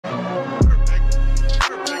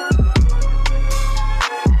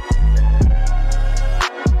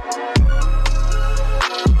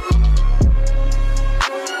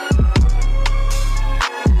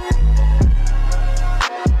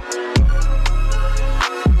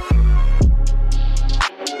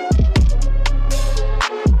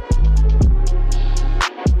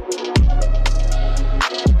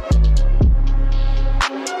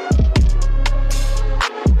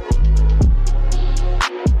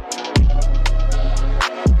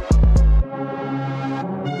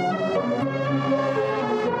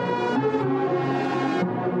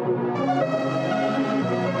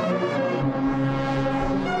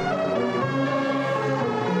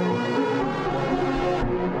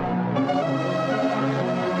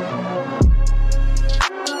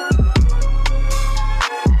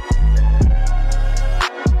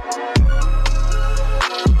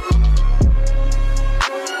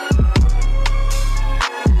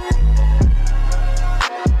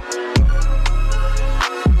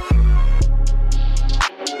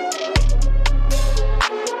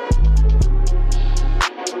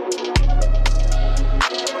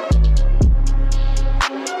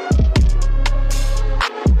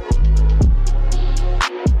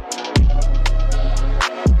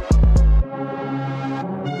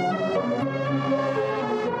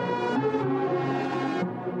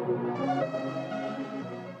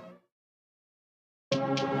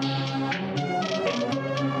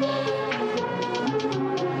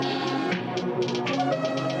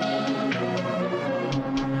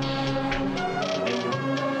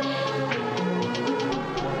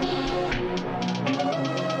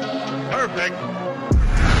Perfect.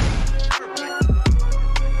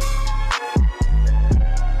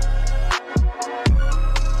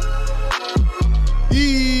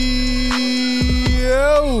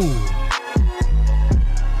 Yo,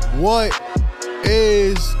 what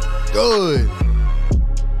is good,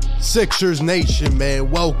 Sixers Nation, man?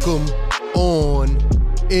 Welcome on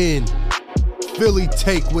in. Philly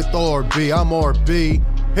Take with RB. I'm RB.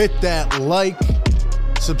 Hit that like,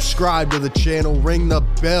 subscribe to the channel, ring the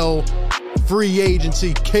bell. Free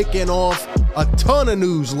agency kicking off. A ton of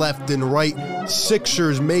news left and right.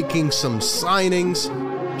 Sixers making some signings.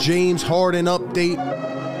 James Harden update.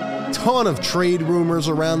 Ton of trade rumors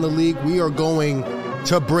around the league. We are going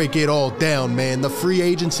to break it all down, man. The free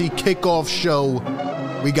agency kickoff show.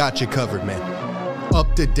 We got you covered, man.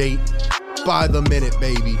 Up to date, by the minute,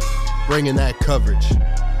 baby. Bringing that coverage.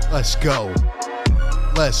 Let's go.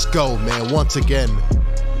 Let's go, man. Once again,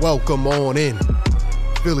 welcome on in.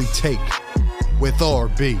 Philly Take with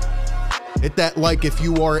RB. Hit that like if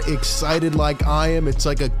you are excited like I am. It's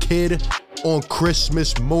like a kid on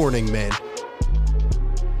Christmas morning, man.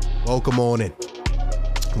 Welcome on in.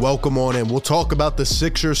 Welcome on in. We'll talk about the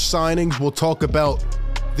Sixers signings. We'll talk about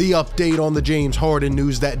the update on the James Harden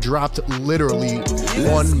news that dropped literally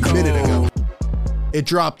 1 minute ago. It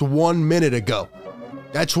dropped 1 minute ago.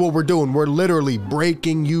 That's what we're doing. We're literally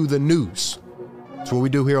breaking you the news. That's what we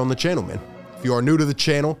do here on the channel, man. If you are new to the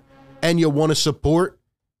channel and you want to support,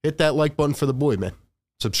 hit that like button for the boy, man.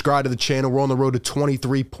 Subscribe to the channel. We're on the road to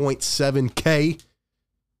 23.7K.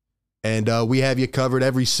 And we have you covered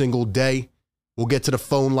every single day. We'll get to the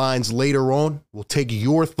phone lines later on. We'll take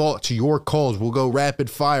your thoughts, your calls. We'll go rapid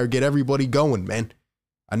fire, get everybody going, man.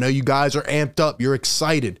 I know you guys are amped up. You're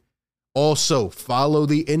excited. Also, follow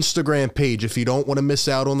the Instagram page if you don't want to miss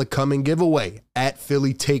out on the coming giveaway. At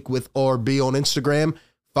Philly Take with RB on Instagram.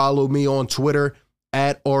 Follow me on Twitter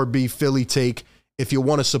at RB Philly Take. If you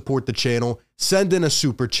want to support the channel, send in a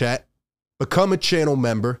super chat, become a channel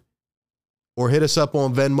member, or hit us up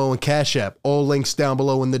on Venmo and Cash App. All links down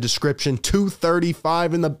below in the description.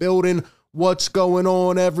 235 in the building. What's going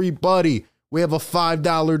on, everybody? We have a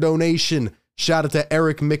 $5 donation. Shout out to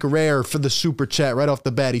Eric McRae for the super chat right off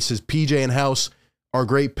the bat. He says, PJ and House are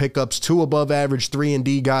great pickups. 2 above average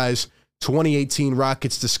 3-and-D guys. 2018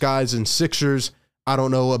 Rockets disguise and Sixers. I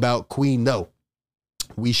don't know about Queen, though.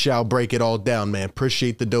 We shall break it all down, man.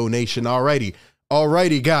 Appreciate the donation. Alrighty,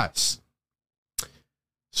 guys.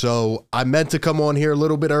 So I meant to come on here a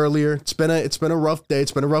little bit earlier. It's been a rough day.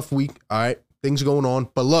 It's been a rough week. All right, things going on.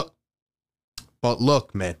 But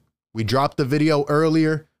look, man. We dropped the video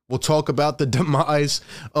earlier. We'll talk about the demise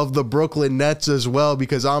of the Brooklyn Nets as well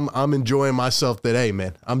because I'm enjoying myself today,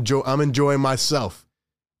 man. I'm enjoying myself.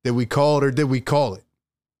 Did we call it or did we call it?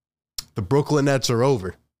 The Brooklyn Nets are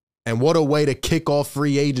over. And what a way to kick off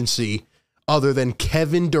free agency other than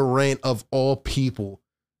Kevin Durant of all people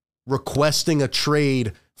requesting a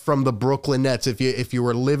trade from the Brooklyn Nets. If you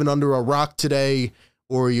were living under a rock today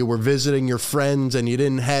or you were visiting your friends and you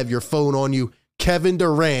didn't have your phone on you, Kevin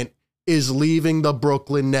Durant is leaving the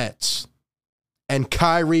Brooklyn Nets. And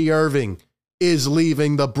Kyrie Irving is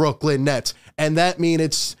leaving the Brooklyn Nets. And that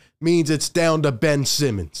means it's down to Ben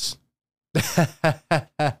Simmons.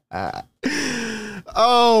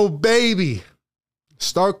 Oh, baby.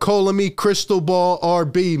 Start calling me Crystal Ball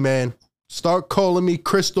RB, man. Start calling me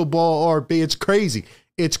Crystal Ball RB. It's crazy.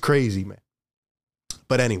 It's crazy, man.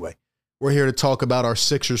 But anyway, we're here to talk about our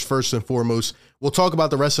Sixers first and foremost. We'll talk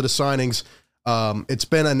about the rest of the signings. It's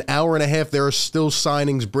been an hour and a half. There are still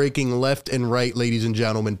signings breaking left and right, ladies and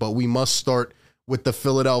gentlemen, but we must start with the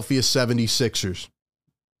Philadelphia 76ers.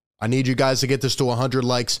 I need you guys to get this to 100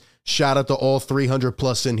 likes. Shout out to all 300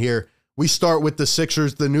 plus in here. We start with the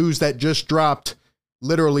Sixers, the news that just dropped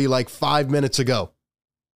literally like 5 minutes ago.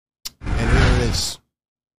 And here it is.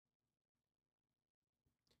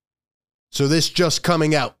 So this just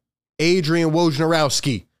coming out. Adrian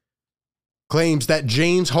Wojnarowski claims that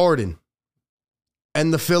James Harden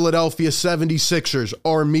and the Philadelphia 76ers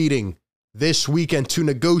are meeting this weekend to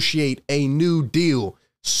negotiate a new deal.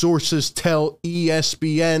 Sources tell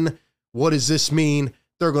ESPN. What does this mean?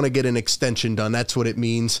 They're going to get an extension done. That's what it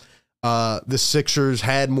means. The Sixers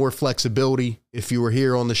had more flexibility. If you were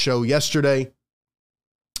here on the show yesterday,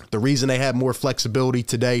 the reason they had more flexibility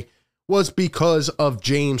today was because of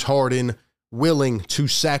James Harden willing to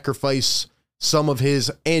sacrifice some of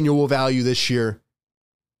his annual value this year,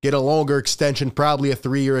 get a longer extension, probably a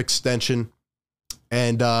 3-year extension,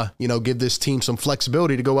 and, give this team some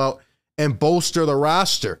flexibility to go out and bolster the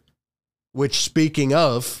roster, which, speaking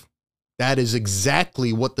of, that is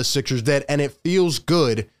exactly what the Sixers did, and it feels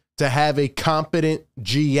good to have a competent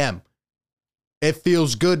GM. It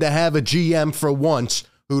feels good to have a GM for once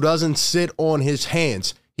who doesn't sit on his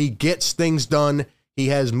hands. He gets things done. He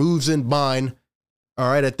has moves in mind. All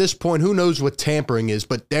right, at this point, who knows what tampering is,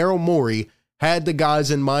 but Daryl Morey had the guys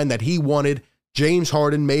in mind that he wanted. James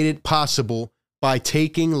Harden made it possible by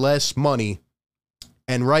taking less money.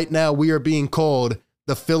 And right now, we are being called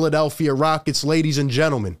the Philadelphia Rockets, ladies and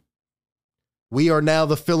gentlemen. We are now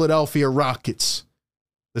the Philadelphia Rockets.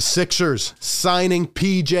 The Sixers signing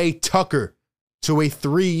P.J. Tucker to a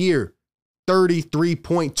 3-year,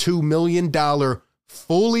 $33.2 million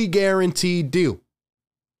fully guaranteed deal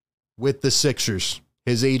with the Sixers.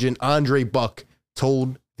 His agent, Andre Buck,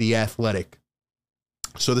 told The Athletic.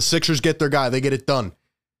 So the Sixers get their guy. They get it done.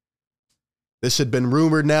 This had been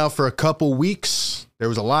rumored now for a couple weeks. There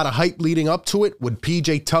was a lot of hype leading up to it. Would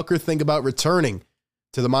P.J. Tucker think about returning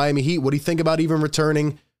to the Miami Heat? Would he think about even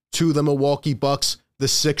returning to the Milwaukee Bucks? The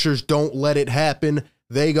Sixers don't let it happen.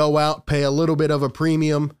 They go out, pay a little bit of a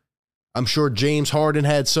premium. I'm sure James Harden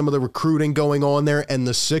had some of the recruiting going on there, and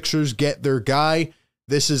the Sixers get their guy.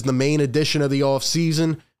 This is the main addition of the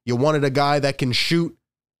offseason. You wanted a guy that can shoot,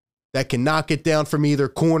 that can knock it down from either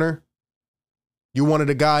corner. You wanted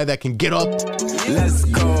a guy that can get up. Let's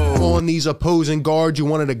go. On these opposing guards. You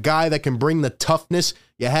wanted a guy that can bring the toughness.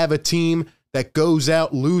 You have a team that goes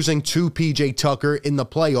out losing to P.J. Tucker in the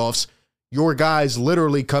playoffs. Your guys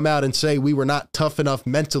literally come out and say, we were not tough enough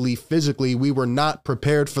mentally, physically. We were not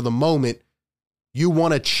prepared for the moment. You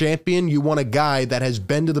want a champion. You want a guy that has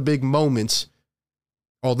been to the big moments.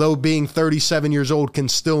 Although being 37 years old can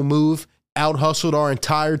still move, out-hustled our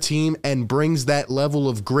entire team and brings that level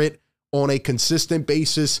of grit on a consistent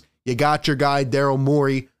basis. You got your guy, Daryl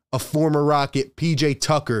Morey, a former Rocket, P.J.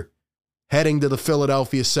 Tucker, heading to the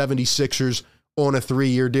Philadelphia 76ers on a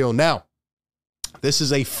 3-year deal. Now, this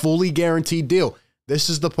is a fully guaranteed deal. This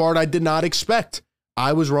is the part I did not expect.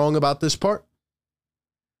 I was wrong about this part.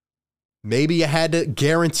 Maybe you had to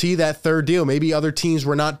guarantee that third deal. Maybe other teams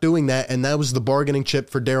were not doing that, and that was the bargaining chip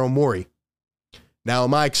for Daryl Morey. Now,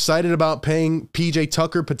 am I excited about paying P.J.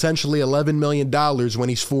 Tucker potentially $11 million when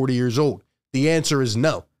he's 40 years old? The answer is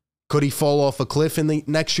no. Could he fall off a cliff in the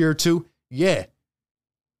next year or two? Yeah.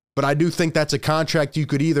 But I do think that's a contract you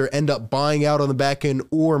could either end up buying out on the back end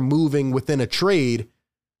or moving within a trade.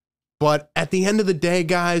 But at the end of the day,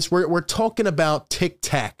 guys, we're talking about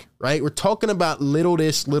tic-tac, right? We're talking about little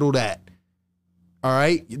this, little that. All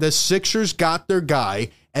right? The Sixers got their guy,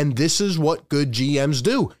 and this is what good GMs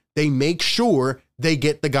do. They make sure they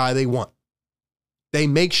get the guy they want. They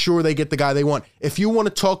make sure they get the guy they want. If you want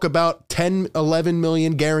to talk about 10, 11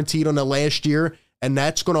 million guaranteed on the last year, and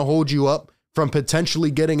that's going to hold you up from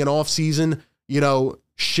potentially getting an offseason,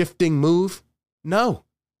 shifting move, no.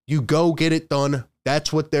 You go get it done.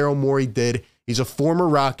 That's what Daryl Morey did. He's a former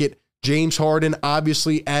Rocket. James Harden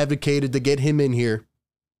obviously advocated to get him in here.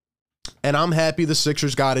 And I'm happy the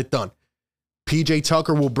Sixers got it done. P.J.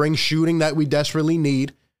 Tucker will bring shooting that we desperately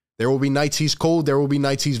need. There will be nights he's cold. There will be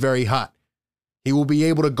nights he's very hot. He will be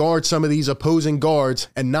able to guard some of these opposing guards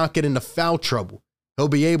and not get into foul trouble. He'll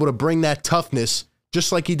be able to bring that toughness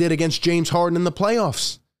just like he did against James Harden in the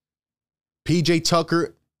playoffs. P.J.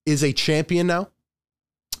 Tucker is a champion now.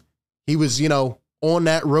 He was, on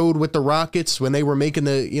that road with the Rockets when they were making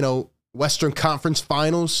the, Western Conference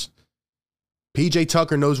Finals. P.J.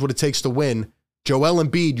 Tucker knows what it takes to win. Joel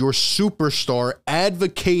Embiid, your superstar,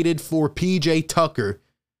 advocated for P.J. Tucker.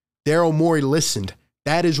 Daryl Morey listened.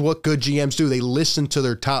 That is what good GMs do. They listen to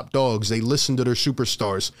their top dogs. They listen to their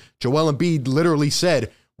superstars. Joel Embiid literally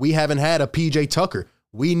said, we haven't had a P.J. Tucker.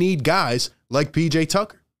 We need guys like P.J.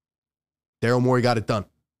 Tucker. Daryl Morey got it done.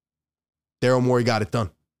 Daryl Morey got it done.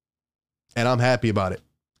 And I'm happy about it.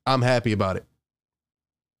 I'm happy about it.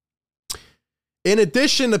 In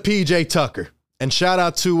addition to P.J. Tucker, and shout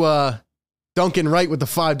out to Duncan Wright with the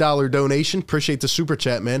 $5 donation. Appreciate the super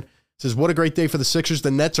chat, man. Says, what a great day for the Sixers. The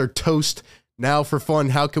Nets are toast. Now for fun,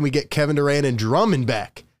 how can we get Kevin Durant and Drummond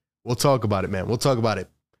back? We'll talk about it, man. We'll talk about it.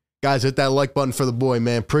 Guys, hit that like button for the boy,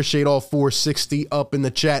 man. Appreciate all 460 up in the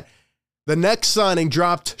chat. The next signing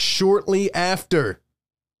dropped shortly after.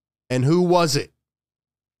 And who was it?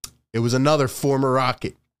 It was another former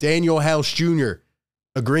Rocket. Daniel House Jr.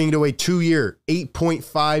 agreeing to a 2-year,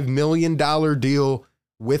 $8.5 million deal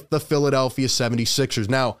with the Philadelphia 76ers.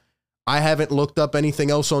 Now, I haven't looked up anything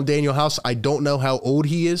else on Daniel House. I don't know how old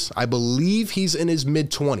he is. I believe he's in his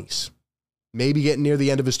mid-20s. Maybe getting near the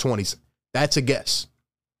end of his 20s. That's a guess.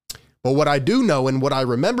 But what I do know and what I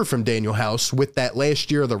remember from Daniel House with that last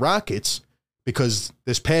year of the Rockets, because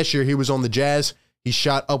this past year he was on the Jazz, he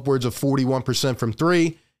shot upwards of 41% from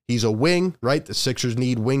three. He's a wing, right? The Sixers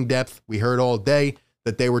need wing depth. We heard all day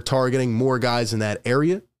that they were targeting more guys in that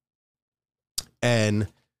area. And,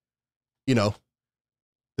 you know,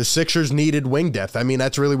 the Sixers needed wing depth. I mean,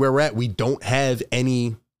 that's really where we're at. We don't have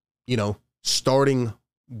any, you know, starting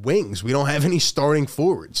wings. We don't have any starting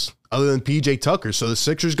forwards other than PJ Tucker. So the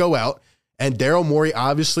Sixers go out, and Daryl Morey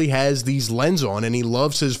obviously has these lens on, and he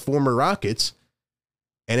loves his former Rockets.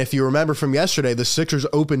 And if you remember from yesterday, the Sixers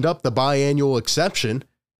opened up the biannual exception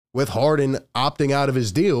with Harden opting out of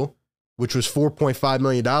his deal, which was $4.5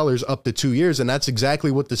 million up to 2 years. And that's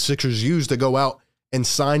exactly what the Sixers used to go out and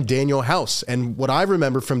sign Daniel House. And what I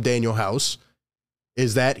remember from Daniel House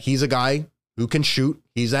is that he's a guy who can shoot,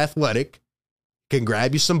 he's athletic, can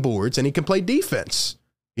grab you some boards, and he can play defense.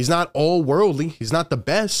 He's not all worldly, he's not the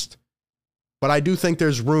best, but I do think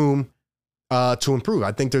there's room to improve.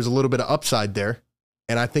 I think there's a little bit of upside there,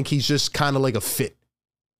 and I think he's just kind of like a fit.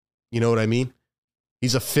 You know what I mean?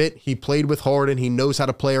 He's a fit. He played with Harden. He knows how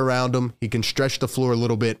to play around him. He can stretch the floor a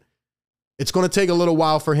little bit. It's going to take a little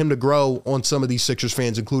while for him to grow on some of these Sixers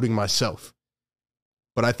fans, including myself.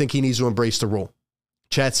 But I think he needs to embrace the role.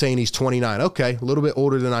 Chat saying he's 29. Okay, a little bit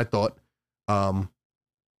older than I thought.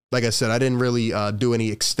 Like I said, I didn't really do any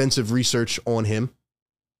extensive research on him.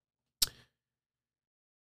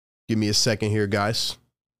 Give me a second here, guys.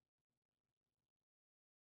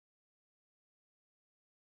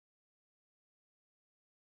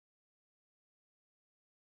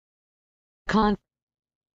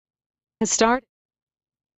 Start.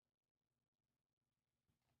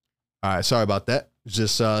 All right, sorry about that.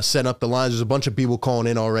 Just setting up the lines. There's a bunch of people calling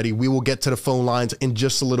in already. We will get to the phone lines in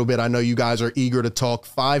just a little bit. I know you guys are eager to talk.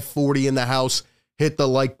 540 in the house. Hit the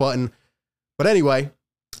like button. But anyway,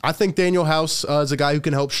 I think Daniel House is a guy who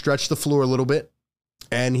can help stretch the floor a little bit.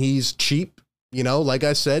 And he's cheap. You know, like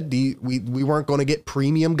I said, we weren't going to get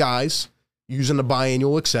premium guys using the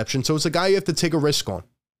biannual exception. So it's a guy you have to take a risk on.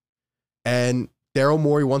 And Daryl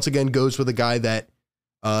Morey, once again, goes with a guy that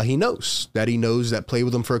he knows that played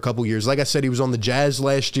with him for a couple years. Like I said, he was on the Jazz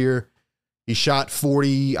last year. He shot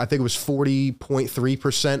 40, I think it was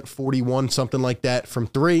 40.3%, 41, something like that from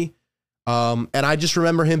three. And I just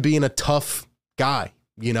remember him being a tough guy,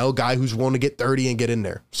 you know, guy who's willing to get 30 and get in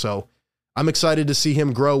there. So I'm excited to see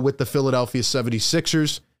him grow with the Philadelphia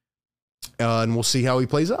 76ers. And we'll see how he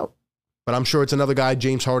plays out. But I'm sure it's another guy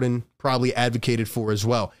James Harden probably advocated for as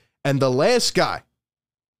well. And the last guy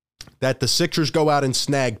that the Sixers go out and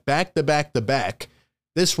snag back to back to back,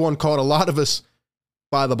 this one caught a lot of us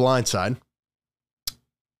by the blind side.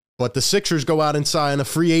 But the Sixers go out and sign a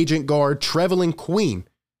free agent guard, Trevelin Queen,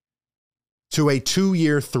 to a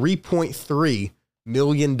 2-year, $3.3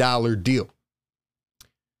 million deal.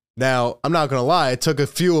 Now, I'm not going to lie, it took a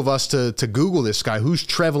few of us to Google this guy. Who's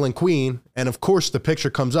Trevelin Queen? And of course, the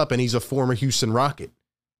picture comes up and he's a former Houston Rocket.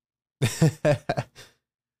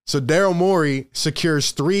 So Daryl Morey secures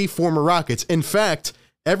 3 former Rockets. In fact,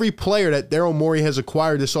 every player that Daryl Morey has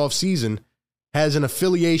acquired this offseason has an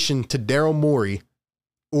affiliation to Daryl Morey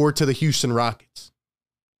or to the Houston Rockets.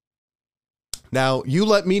 Now, you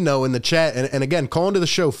let me know in the chat, and again, call into the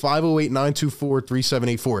show,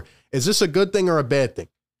 508-924-3784. Is this a good thing or a bad thing?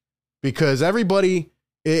 Because everybody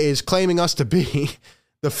is claiming us to be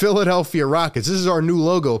the Philadelphia Rockets. This is our new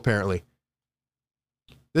logo, apparently.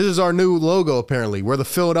 This is our new logo, apparently. We're the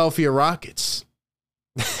Philadelphia Rockets.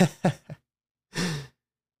 Does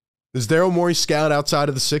Daryl Morey scout outside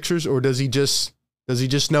of the Sixers, or does he just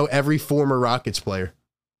know every former Rockets player?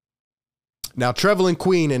 Now, Trevelin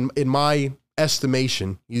Queen, in my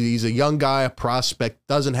estimation, he's a young guy, a prospect,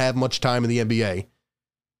 doesn't have much time in the NBA.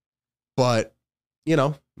 But, you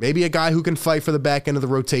know, maybe a guy who can fight for the back end of the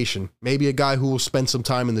rotation. Maybe a guy who will spend some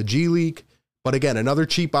time in the G League. But again, another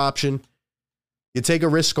cheap option. You take a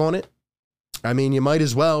risk on it. I mean, you might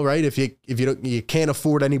as well, right? If you can't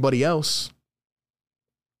afford anybody else.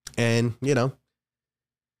 And, you know,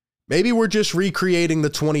 maybe we're just recreating the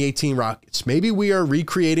 2018 Rockets. Maybe we are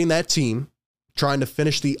recreating that team, trying to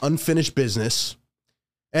finish the unfinished business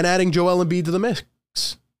and adding Joel Embiid to the mix.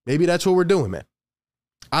 Maybe that's what we're doing, man.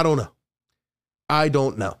 I don't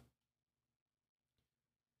know.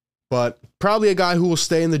 But probably a guy who will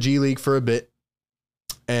stay in the G League for a bit.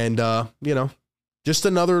 And, you know, just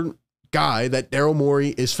another guy that Daryl Morey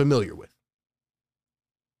is familiar with.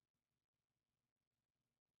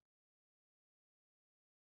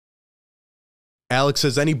 Alex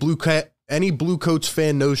says, any Blue Coats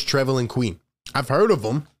fan knows Trevelin Queen. I've heard of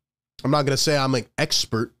him. I'm not going to say I'm an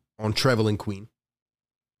expert on Trevelin Queen.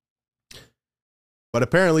 But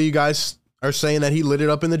apparently you guys are saying that he lit it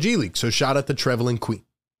up in the G League. So shout out to Trevelin Queen.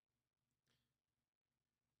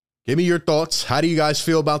 Give me your thoughts. How do you guys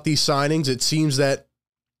feel about these signings? It seems that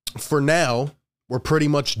for now, we're pretty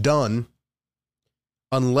much done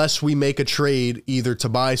unless we make a trade, either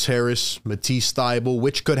Tobias Harris, Matisse Thybulle,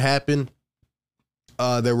 which could happen.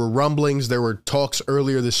 There were rumblings. There were talks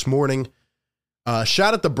earlier this morning.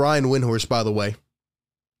 Shout out to Brian Windhorst, by the way.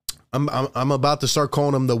 I'm about to start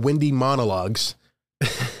calling him the Windy Monologues.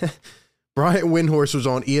 Brian Windhorst was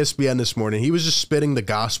on ESPN this morning. He was just spitting the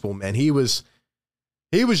gospel, man. He was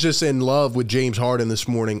just in love with James Harden this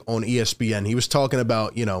morning on ESPN. He was talking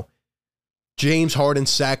about, James Harden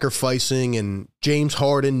sacrificing and James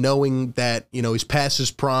Harden knowing that, he's past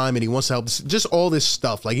his prime and he wants to help. Just all this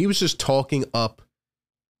stuff. Like, he was just talking up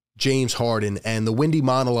James Harden, and the Windy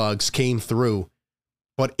Monologues came through.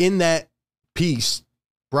 But in that piece,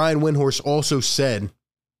 Brian Windhorst also said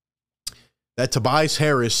that Tobias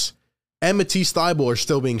Harris and Matisse Thybulle are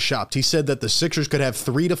still being shopped. He said that the Sixers could have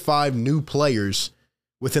 3 to 5 new players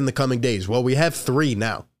within the coming days. Well, we have 3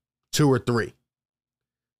 now, 2 or 3.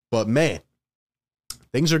 But man,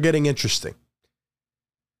 things are getting interesting.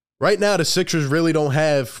 Right now, the Sixers really don't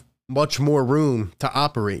have much more room to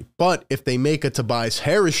operate. But if they make a Tobias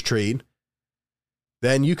Harris trade,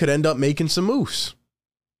 then you could end up making some moves.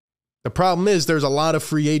 The problem is there's a lot of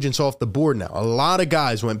free agents off the board now. A lot of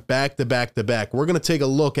guys went back to back to back. We're going to take a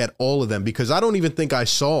look at all of them because I don't even think I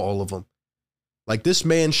saw all of them. Like, this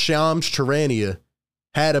man, Shams Charania,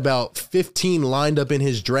 had about 15 lined up in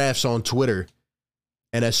his drafts on Twitter.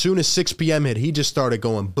 And as soon as 6 p.m. hit, he just started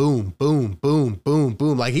going boom, boom, boom, boom,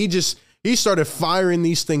 boom. Like, he started firing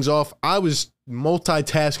these things off. I was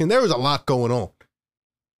multitasking. There was a lot going on.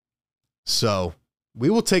 So we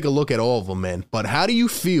will take a look at all of them, man. But how do you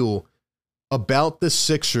feel about the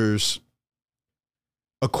Sixers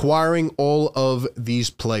acquiring all of these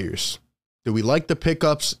players? Do we like the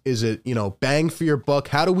pickups? Is it, bang for your buck?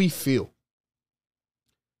 How do we feel?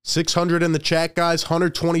 600 in the chat, guys.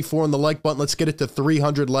 124 on the like button. Let's get it to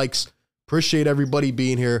 300 likes. Appreciate everybody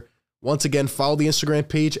being here. Once again, follow the Instagram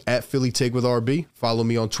page at Philly Take with RB. Follow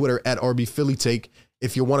me on Twitter at RB Philly Take.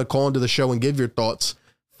 If you want to call into the show and give your thoughts,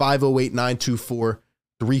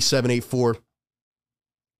 508-924-3784.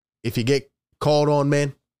 If you get called on,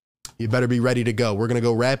 man, you better be ready to go. We're going to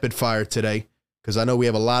go rapid fire today because I know we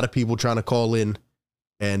have a lot of people trying to call in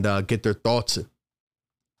and get their thoughts in.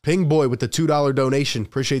 Ping Boy with the $2 donation.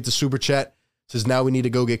 Appreciate the super chat. Says now we need to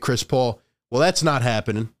go get Chris Paul. Well, that's not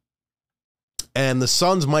happening. And the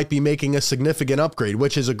Suns might be making a significant upgrade,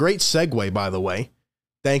 which is a great segue, by the way.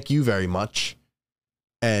 Thank you very much.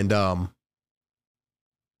 And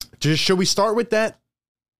should we start with that?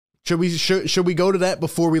 Should we go to that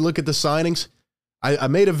before we look at the signings? I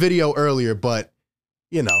made a video earlier, but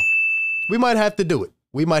we might have to do it.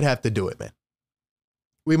 We might have to do it, man.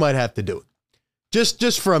 We might have to do it.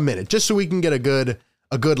 Just for a minute, just so we can get a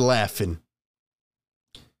good laugh in.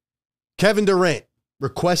 Kevin Durant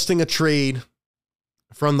requesting a trade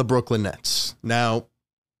from the Brooklyn Nets. Now,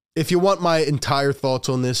 if you want my entire thoughts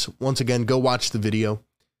on this, once again, go watch the video.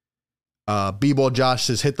 B-Ball Josh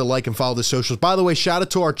says, hit the like and follow the socials. By the way, shout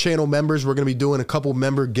out to our channel members. We're going to be doing a couple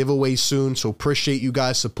member giveaways soon, so appreciate you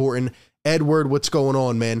guys supporting. Edward, what's going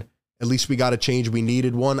on, man? At least we got a change. We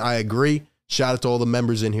needed one. I agree. Shout out to all the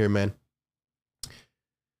members in here, man.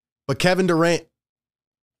 But Kevin Durant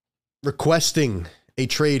requesting a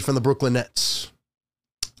trade from the Brooklyn Nets.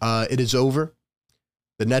 It is over.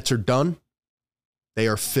 The Nets are done. They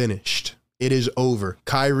are finished. It is over.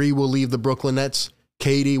 Kyrie will leave the Brooklyn Nets.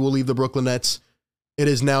 KD will leave the Brooklyn Nets. It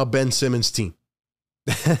is now Ben Simmons' team.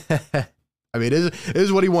 I mean, it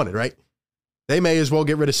is what he wanted, right? They may as well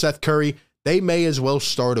get rid of Seth Curry. They may as well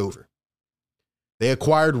start over. They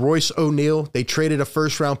acquired Royce O'Neal. They traded a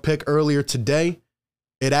first-round pick earlier today.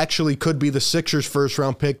 It actually could be the Sixers'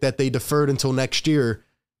 first-round pick that they deferred until next year,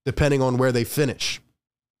 depending on where they finish.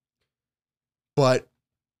 But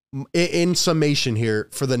in summation here,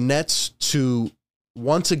 for the Nets to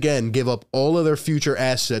once again give up all of their future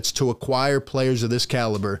assets to acquire players of this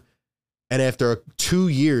caliber, and after 2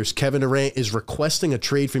 years, Kevin Durant is requesting a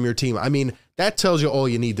trade from your team, I mean, that tells you all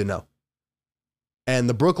you need to know. And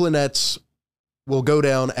the Brooklyn Nets will go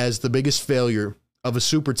down as the biggest failure of a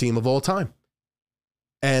super team of all time.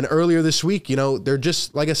 And earlier this week, they're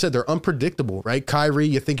just, like I said, they're unpredictable, right? Kyrie,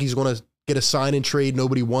 you think he's going to get a sign and trade.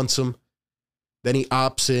 Nobody wants him. Then he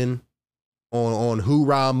opts in on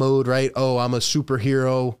hoorah mode, right? Oh, I'm a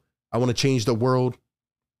superhero. I want to change the world.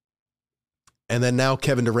 And then now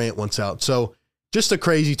Kevin Durant wants out. So just a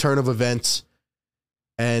crazy turn of events.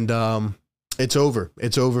 And it's over.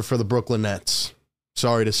 It's over for the Brooklyn Nets.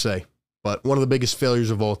 Sorry to say, but one of the biggest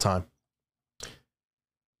failures of all time.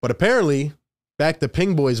 But apparently, back to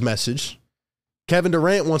Ping Boy's message, Kevin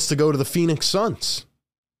Durant wants to go to the Phoenix Suns.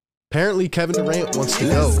 Apparently, Kevin Durant wants to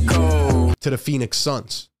go to the Phoenix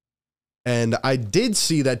Suns. And I did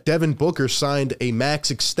see that Devin Booker signed a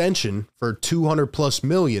max extension for $200+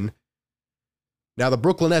 million. Now, the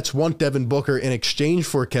Brooklyn Nets want Devin Booker in exchange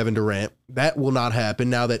for Kevin Durant. That will not happen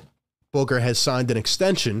now that Booker has signed an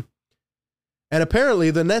extension. And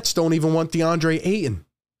apparently, the Nets don't even want DeAndre Ayton.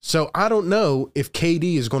 So I don't know if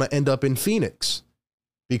KD is going to end up in Phoenix.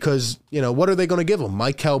 Because, you know, what are they going to give him?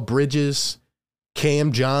 Mikal Bridges,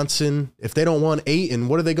 Cam Johnson. If they don't want Ayton,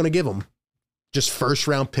 what are they going to give him? Just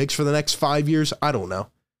first-round picks for the next 5 years? I don't know.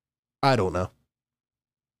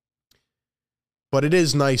 But it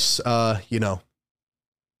is nice, you know,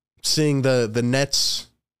 seeing the Nets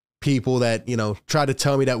people that, you know, try to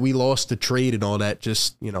tell me that we lost the trade and all that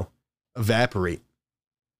just, you know, evaporate.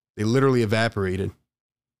 They literally evaporated.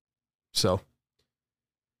 So,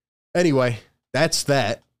 anyway, that's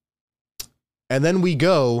that. And then we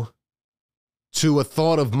go to a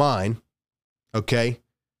thought of mine, okay?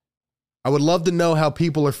 I would love to know how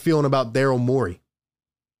people are feeling about Daryl Morey.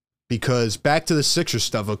 Because back to the Sixers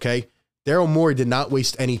stuff, okay? Daryl Morey did not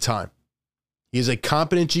waste any time. He is a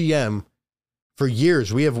competent GM. For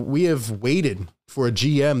years, we have waited for a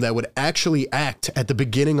GM that would actually act at the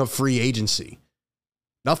beginning of free agency.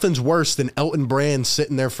 Nothing's worse than Elton Brand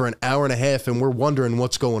sitting there for an hour and a half and we're wondering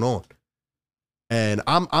what's going on. And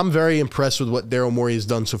I'm very impressed with what Daryl Morey has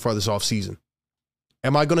done so far this offseason.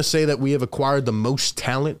 Am I going to say that we have acquired the most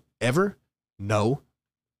talent ever? No.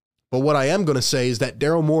 But what I am going to say is that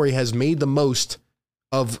Daryl Morey has made the most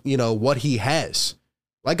of, you know, what he has.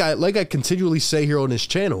 Like I continually say here on this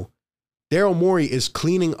channel, Daryl Morey is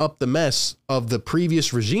cleaning up the mess of the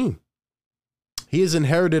previous regime. He has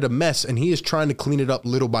inherited a mess and he is trying to clean it up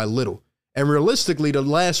little by little. And realistically, the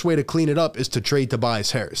last way to clean it up is to trade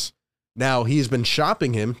Tobias Harris. Now, he has been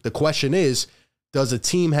shopping him. The question is, does a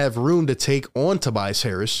team have room to take on Tobias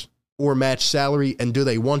Harris or match salary, and do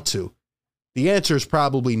they want to? The answer is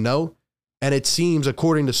probably no. And it seems,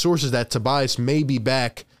 according to sources, that Tobias may be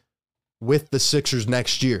back with the Sixers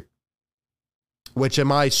next year. Which,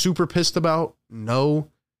 am I super pissed about? No.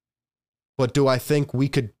 But do I think we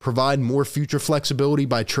could provide more future flexibility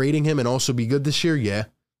by trading him and also be good this year? Yeah.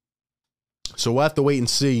 So we'll have to wait and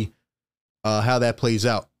see how that plays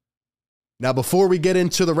out. Now, before we get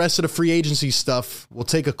into the rest of the free agency stuff, we'll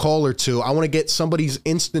take a call or two. I want to get somebody's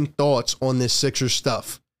instant thoughts on this Sixers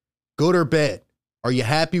stuff. Good or bad? Are you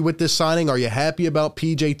happy with this signing? Are you happy about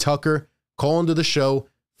PJ Tucker? Call into the show,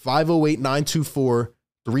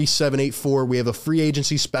 508-924-3784. We have a free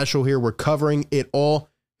agency special here. We're covering it all.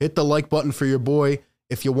 Hit the like button for your boy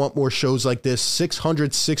if you want more shows like this.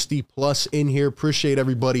 660 plus in here. Appreciate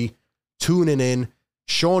everybody tuning in.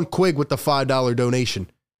 Sean Quigg with the $5 donation.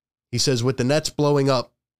 He says, with the Nets blowing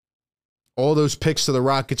up, all those picks to the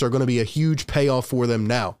Rockets are going to be a huge payoff for them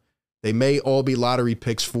now. They may all be lottery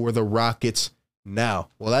picks for the Rockets now.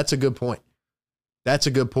 Well, that's a good point. That's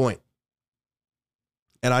a good point.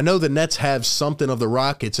 And I know the Nets have something of the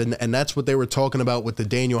Rockets, and that's what they were talking about with the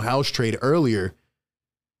Daniel House trade earlier.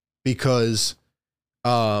 Because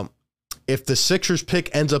if the Sixers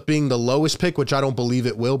pick ends up being the lowest pick, which I don't believe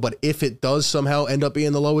it will, but if it does somehow end up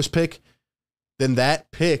being the lowest pick, then that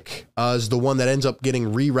pick is the one that ends up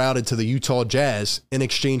getting rerouted to the Utah Jazz in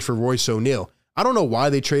exchange for Royce O'Neal. I don't know why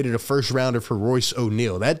they traded a first rounder for Royce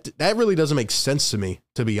O'Neal. That really doesn't make sense to me,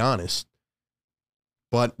 to be honest.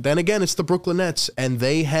 But then again, it's the Brooklyn Nets, and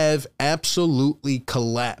they have absolutely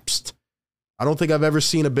collapsed. I don't think I've ever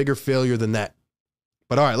seen a bigger failure than that.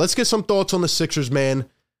 But all right, let's get some thoughts on the Sixers, man.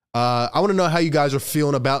 I want to know how you guys are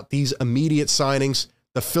feeling about these immediate signings.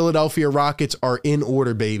 The Philadelphia Rockets are in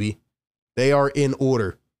order, baby. They are in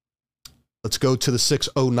order. Let's go to the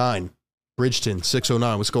 609. Bridgeton,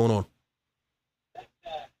 609. What's going on?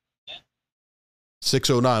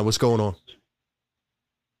 609. What's going on?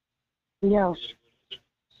 Yo.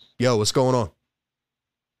 Yo, what's going on?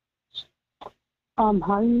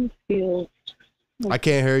 How do you feel? I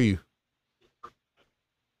can't hear you.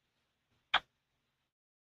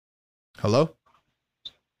 Hello?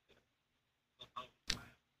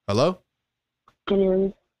 Hello? Can you hear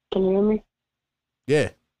me? Can you hear me? Yeah.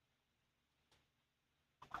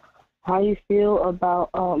 How do you feel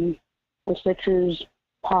about the Sixers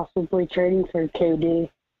possibly trading for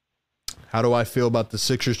KD? How do I feel about the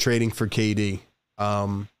Sixers trading for KD?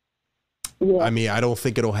 Yeah. I mean, I don't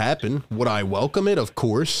think it'll happen. Would I welcome it? Of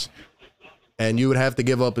course. And you would have to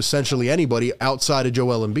give up essentially anybody outside of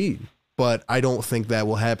Joel Embiid. But I don't think that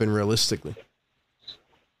will happen realistically.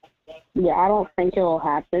 Yeah, I don't think it will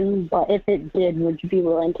happen. But if it did, would you be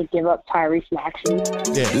willing to give up Tyrese Maxey?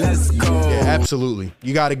 Yeah, let's go. Yeah, absolutely.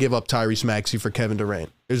 You got to give up Tyrese Maxey for Kevin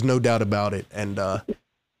Durant. There's no doubt about it. And I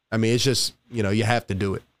mean, it's just, you know, you have to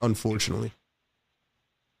do it, unfortunately.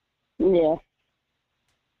 Yeah.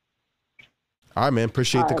 All right, man.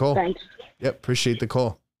 Appreciate the call. Thanks. Yep, appreciate the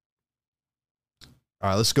call. All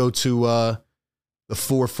right, let's go to the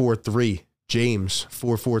 443. James,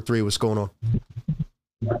 443. What's going on?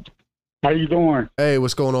 How you doing? Hey,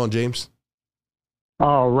 what's going on, James?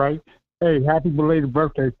 All right. Hey, happy belated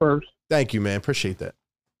birthday first. Thank you, man. Appreciate that.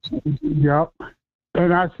 Yep.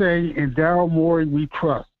 And I say, in Daryl Morey, we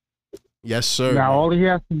trust. Yes, sir. Now all he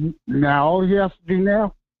has to do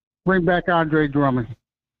now, bring back Andre Drummond,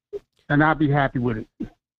 and I'll be happy with it.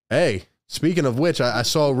 Hey, speaking of which, I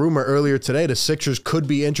saw a rumor earlier today the Sixers could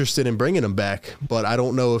be interested in bringing him back, but I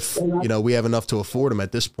don't know if we have enough to afford him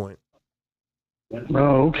at this point.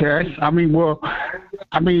 Oh, okay. I mean, you're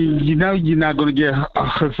not going to get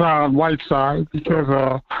Hassan Whiteside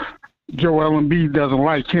because Joel Embiid doesn't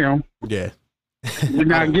like him. Yeah. You're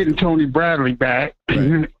not getting Tony Bradley back.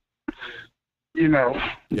 Right.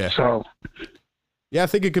 Yeah. So. Yeah, I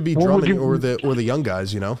think it could be Drummond or the young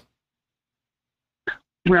guys. Now,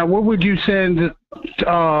 what would you send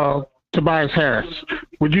Tobias Harris?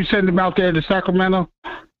 Would you send him out there to Sacramento?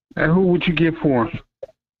 And who would you give for him?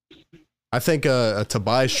 I think a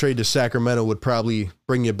Tobias trade to Sacramento would probably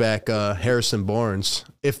bring you back Harrison Barnes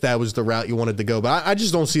if that was the route you wanted to go. But I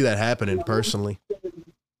just don't see that happening personally.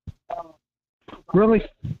 Really?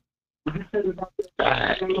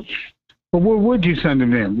 But what would you send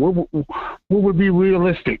him in? What would be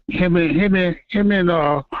realistic? Him and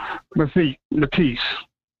Matisse.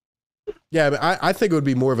 Yeah, but I think it would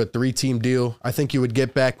be more of a 3-team deal. I think you would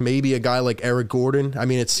get back maybe a guy like Eric Gordon. I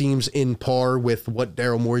mean, it seems in par with what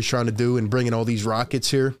Daryl Morey's trying to do and bringing all these Rockets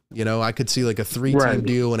here. I could see like a 3-team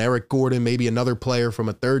deal and Eric Gordon, maybe another player from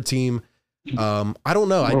a 3rd team. I don't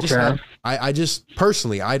know. I just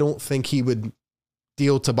personally, I don't think he would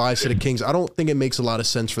deal Tobias to the Kings. I don't think it makes a lot of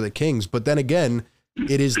sense for the Kings. But then again,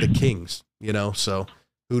 it is the Kings, so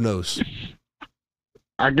who knows?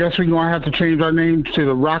 I guess we're going to have to change our name to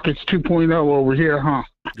the Rockets 2.0 over here, huh?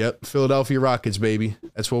 Yep, Philadelphia Rockets, baby.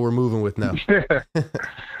 That's what we're moving with now.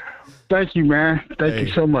 Thank you, man. Thank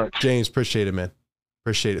you so much. James, appreciate it, man.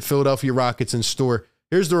 Appreciate it. Philadelphia Rockets in store.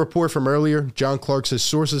 Here's the report from earlier. John Clark says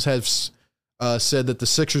sources have said that the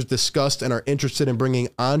Sixers discussed and are interested in bringing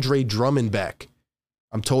Andre Drummond back.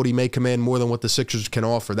 I'm told he may command more than what the Sixers can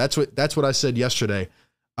offer. That's what I said yesterday.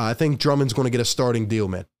 I think Drummond's going to get a starting deal,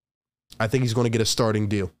 man. I think he's going to get a starting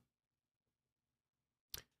deal.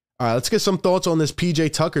 All right, let's get some thoughts on this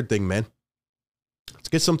PJ Tucker thing, man. Let's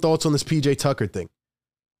get some thoughts on this PJ Tucker thing.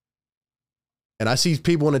 And I see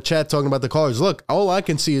people in the chat talking about the callers. Look, all I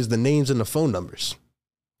can see is the names and the phone numbers.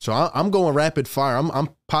 So I'm going rapid fire. I'm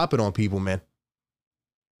popping on people, man.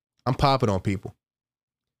 I'm popping on people.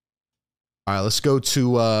 All right, let's go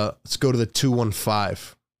to the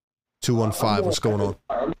 215. 215, what's going on?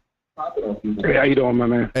 Hey, how you doing, my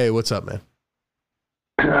man? Hey, what's up, man?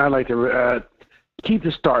 I'd like to keep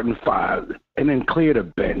the starting 5 and then clear the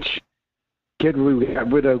bench. Get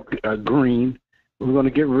rid of Green. We're going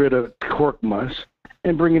to get rid of Korkmaz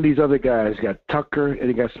and bring in these other guys. You got Tucker and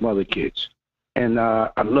you got some other kids. And I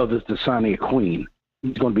love this signing of Queen.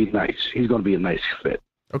 He's going to be nice. He's going to be a nice fit.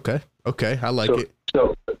 Okay, I like it.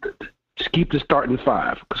 So just keep the starting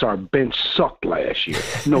 5 because our bench sucked last year.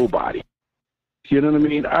 Nobody. You know what I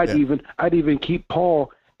mean? I'd even keep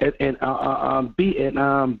Paul and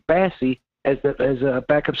Bassey as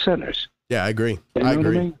backup centers. Yeah, I agree. You know I agree.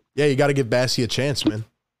 What I mean? Yeah, you got to give Bassey a chance, man.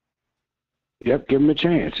 Yep, give him a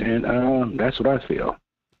chance, and that's what I feel.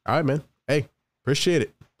 All right, man. Hey, appreciate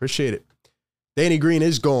it. Appreciate it. Danny Green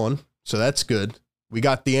is gone, so that's good. We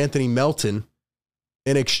got DeAnthony Melton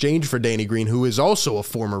in exchange for Danny Green, who is also a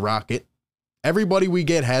former Rocket. Everybody we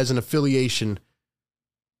get has an affiliation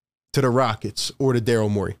to the Rockets or to Daryl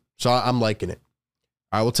Morey. So I'm liking it.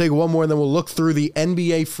 All right, we'll take one more, and then we'll look through the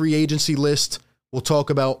NBA free agency list. We'll talk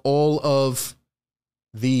about all of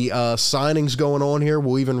the signings going on here.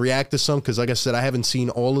 We'll even react to some because, like I said, I haven't seen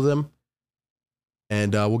all of them.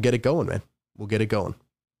 And we'll get it going, man. We'll get it going.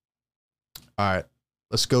 All right,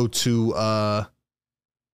 let's go to,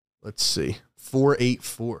 let's see,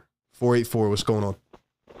 484. 484, what's going on?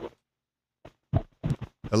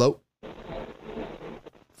 Hello?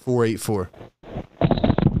 484.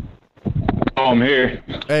 Oh, I'm here.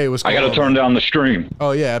 Hey, what's going on? I got to turn down the stream.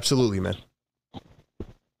 Oh, yeah, absolutely, man.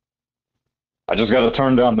 I just got to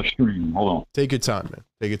turn down the stream. Hold on. Take your time, man.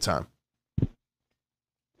 Take your time.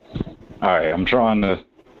 All right, I'm trying to.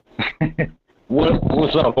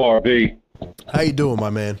 What's up, RB? How you doing, my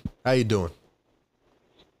man? How you doing?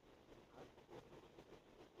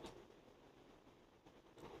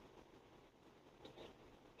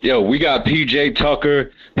 Yo, we got PJ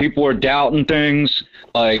Tucker. People are doubting things.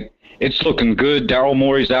 Like, It's looking good. Daryl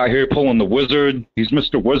Morey's out here pulling the wizard. He's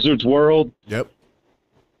Mr. Wizard's World. Yep.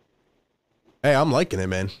 Hey, I'm liking it,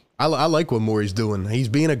 man. I like what Morey's doing. He's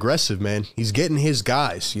being aggressive, man. He's getting his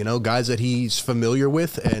guys, guys that he's familiar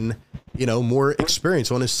with and, more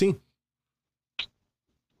experience on his team.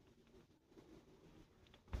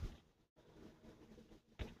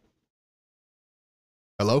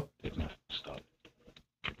 Hello?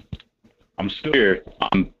 I'm still here.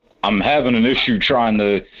 I'm having an issue trying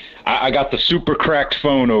to. I got the super cracked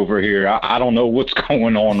phone over here. I don't know what's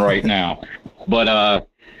going on right now, but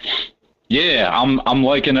yeah, I'm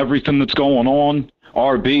liking everything that's going on.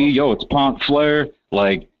 RB, it's Pont Flair.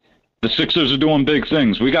 Like, the Sixers are doing big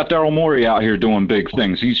things. We got Daryl Morey out here doing big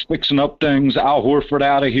things. He's fixing up things. Al Horford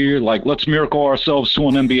out of here. Like, let's miracle ourselves to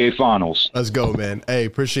an NBA Finals. Let's go, man. Hey,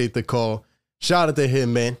 appreciate the call. Shout out to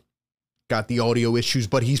him, man. Got the audio issues,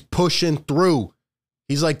 but he's pushing through.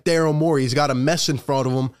 He's like Daryl Morey. He's got a mess in front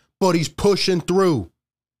of him, but he's pushing through.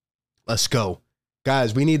 Let's go.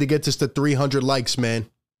 Guys, we need to get this to 300 likes, man.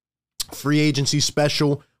 Free agency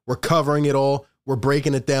special. We're covering it all. We're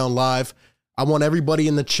breaking it down live. I want everybody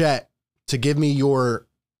in the chat to give me your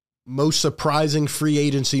most surprising free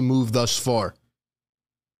agency move thus far.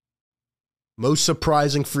 Most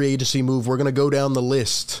surprising free agency move. We're going to go down the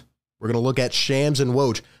list. We're going to look at Shams and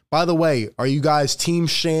Woj. By the way, are you guys team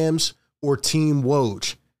Shams or team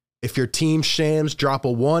Woj? If you're team Shams, drop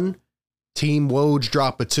a 1. Team Woj,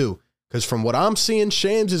 drop a 2. Because from what I'm seeing,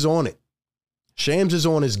 Shams is on it. Shams is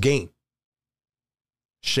on his game.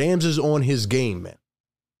 Shams is on his game, man.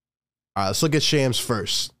 All right, let's look at Shams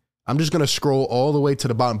first. I'm just going to scroll all the way to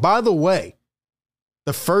the bottom. By the way,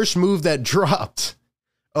 the first move that dropped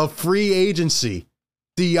of free agency,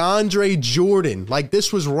 DeAndre Jordan, like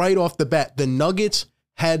this was right off the bat. The Nuggets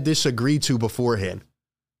had this agreed to beforehand.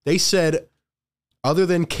 They said, other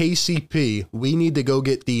than KCP, we need to go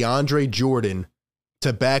get DeAndre Jordan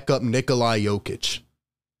to back up Nikola Jokic.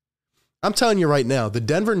 I'm telling you right now, the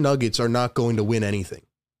Denver Nuggets are not going to win anything.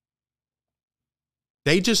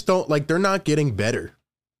 They just don't, they're not getting better.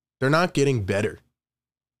 They're not getting better.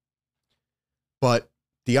 But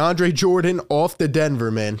DeAndre Jordan off to Denver,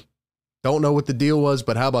 man. Don't know what the deal was,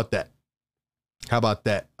 but how about that? How about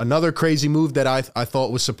that? Another crazy move that I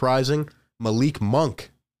thought was surprising, Malik Monk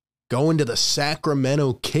going to the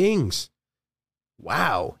Sacramento Kings.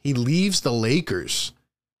 Wow, he leaves the Lakers.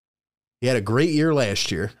 He had a great year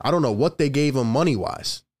last year. I don't know what they gave him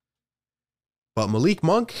money-wise. But Malik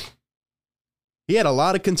Monk, he had a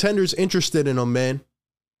lot of contenders interested in him, man.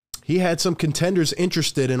 He had some contenders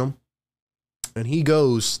interested in him. And he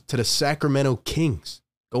goes to the Sacramento Kings,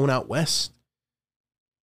 going out west.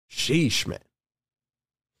 Sheesh, man.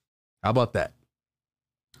 How about that?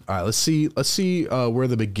 All right, let's see where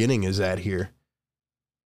the beginning is at here.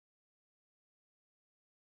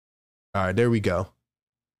 All right, there we go.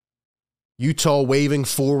 Utah waving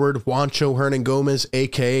forward Juancho Hernangomez,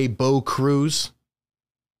 a.k.a. Bo Cruz.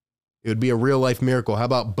 It would be a real-life miracle. How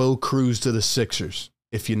about Bo Cruz to the Sixers?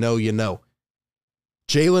 If you know, you know.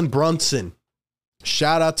 Jalen Brunson.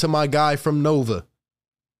 Shout out to my guy from Nova.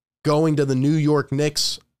 Going to the New York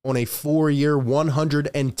Knicks on a 4-year,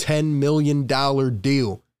 $110 million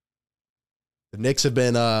deal. The Knicks have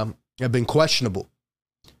been questionable.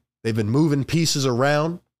 They've been moving pieces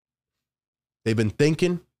around. They've been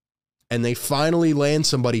thinking. And they finally land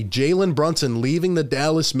somebody. Jalen Brunson leaving the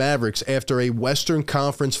Dallas Mavericks after a Western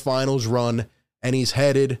Conference Finals run. And he's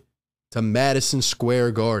headed to Madison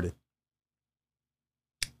Square Garden.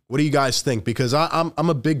 What do you guys think? Because I'm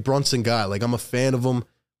a big Brunson guy. I'm a fan of him.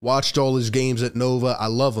 Watched all his games at Nova. I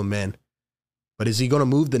love him, man. But is he going to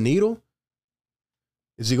move the needle?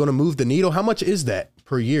 Is he going to move the needle? How much is that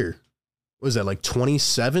per year? What is that,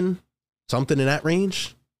 27? Something in that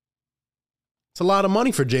range? It's a lot of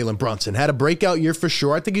money for Jalen Brunson. Had a breakout year for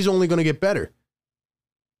sure. I think he's only going to get better.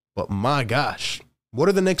 But my gosh, what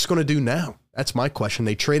are the Knicks going to do now? That's my question.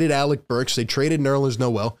 They traded Alec Burks. They traded Nerlens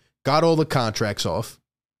Noel. Got all the contracts off.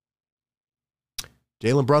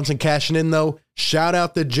 Jalen Brunson cashing in, though. Shout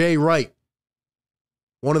out to Jay Wright.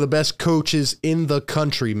 One of the best coaches in the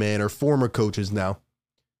country, man, or former coaches now.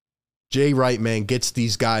 Jay Wright, man, gets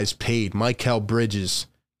these guys paid. Mikal Bridges,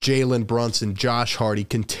 Jalen Brunson, Josh Hart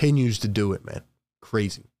continues to do it, man.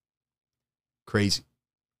 Crazy. Crazy.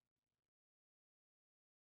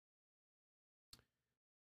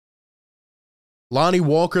 Lonnie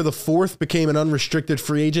Walker IV became an unrestricted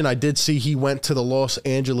free agent. I did see he went to the Los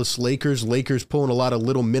Angeles Lakers. Lakers pulling a lot of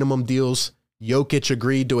little minimum deals. Jokic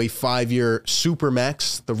agreed to a 5-year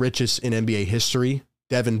supermax, the richest in NBA history.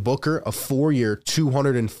 Devin Booker, a 4-year,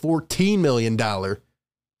 $214 million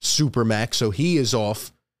supermax. So he is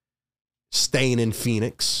off, staying in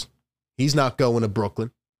Phoenix. He's not going to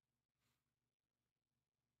Brooklyn.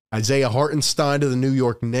 Isaiah Hartenstein to the New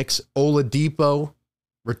York Knicks. Oladipo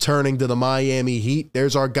returning to the Miami Heat.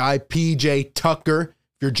 There's our guy, PJ Tucker.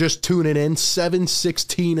 If you're just tuning in,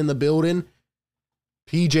 716 in the building.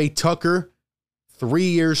 PJ Tucker, 3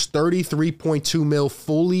 years, $33.2 million,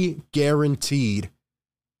 fully guaranteed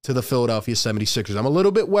to the Philadelphia 76ers. I'm a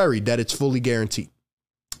little bit worried that it's fully guaranteed,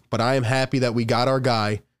 but I am happy that we got our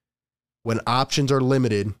guy. When options are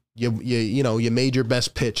limited, you made your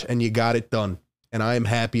best pitch and you got it done, and I am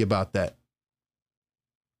happy about that.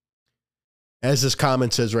 As this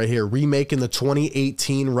comment says right here, remaking the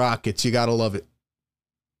 2018 Rockets. You got to love it.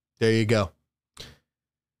 There you go.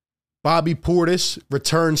 Bobby Portis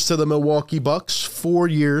returns to the Milwaukee Bucks. 4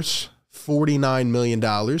 years, $49 million.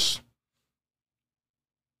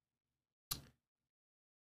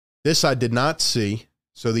 This I did not see.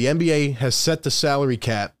 So the NBA has set the salary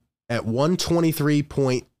cap at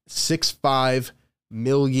 $123.65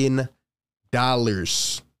 million.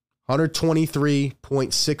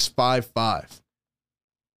 $123.655.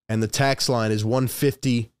 And the tax line is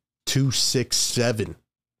 $150,267.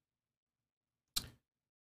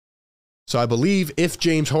 So I believe if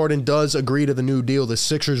James Harden does agree to the new deal, the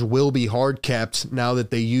Sixers will be hard capped now that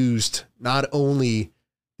they used not only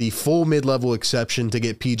the full mid-level exception to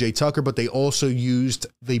get PJ Tucker, but they also used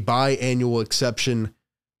the biannual exception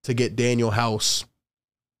to get Daniel House.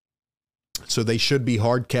 So they should be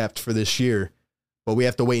hard capped for this year, but we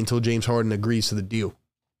have to wait until James Harden agrees to the deal.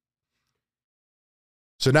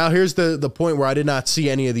 So now here's the point where I did not see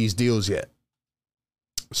any of these deals yet.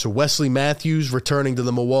 So Wesley Matthews returning to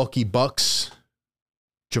the Milwaukee Bucks.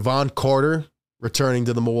 Javon Carter returning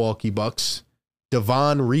to the Milwaukee Bucks.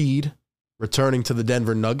 Devon Reed returning to the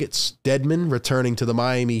Denver Nuggets. Dedmon returning to the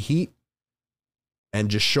Miami Heat. And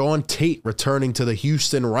Jashawn Tate returning to the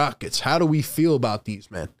Houston Rockets. How do we feel about these,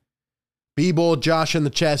 man? B-Ball Josh in the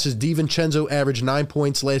chat says, DiVincenzo averaged 9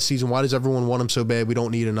 points last season. Why does everyone want him so bad? We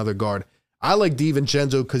don't need another guard. I like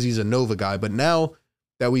DiVincenzo because he's a Nova guy, but now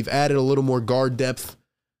that we've added a little more guard depth,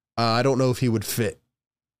 I don't know if he would fit.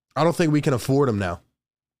 I don't think we can afford him now.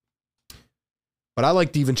 But I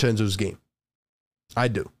like DiVincenzo's game. I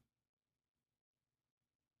do.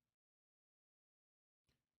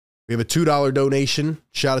 We have a $2 donation.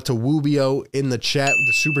 Shout out to Wubio in the chat with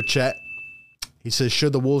the super chat. He says,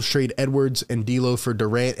 should the Wolves trade Edwards and D'Lo for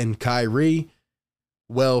Durant and Kyrie?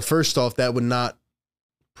 Well, first off, that would not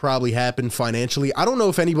probably happen financially. I don't know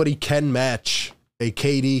if anybody can match a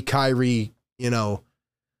KD, Kyrie,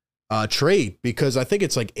 trade, because I think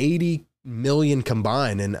it's like 80 million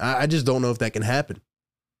combined, and I just don't know if that can happen.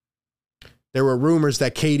 There were rumors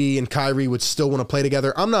that KD and Kyrie would still want to play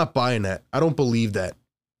together. I'm not buying that. I don't believe that.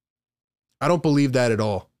 I don't believe that at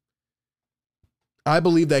all. I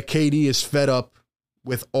believe that KD is fed up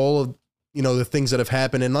with all of, the things that have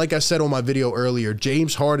happened. And like I said on my video earlier,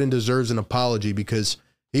 James Harden deserves an apology because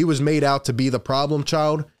he was made out to be the problem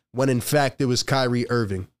child when in fact it was Kyrie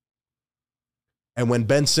Irving. And when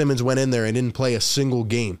Ben Simmons went in there and didn't play a single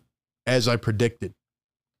game, as I predicted,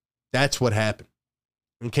 that's what happened.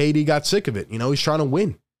 And KD got sick of it. He's trying to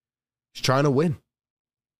win. He's trying to win.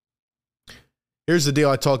 Here's the deal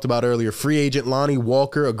I talked about earlier. Free agent Lonnie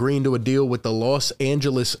Walker agreeing to a deal with the Los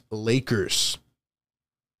Angeles Lakers.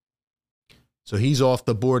 So he's off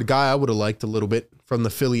the board. Guy I would have liked a little bit from the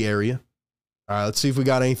Philly area. All right, let's see if we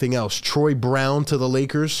got anything else. Troy Brown to the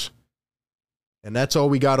Lakers. And that's all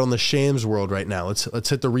we got on the Shams world right now. Let's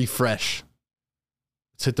hit the refresh.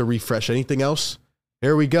 Let's hit the refresh. Anything else?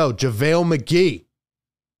 Here we go. JaVale McGee.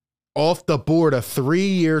 Off the board, a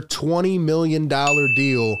 3-year, $20 million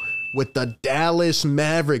deal with the Dallas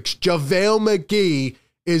Mavericks. JaVale McGee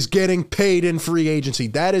is getting paid in free agency.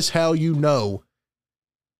 That is how you know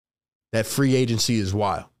that free agency is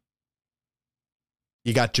wild.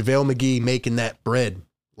 You got JaVale McGee making that bread.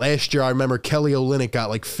 Last year, I remember Kelly Olynyk got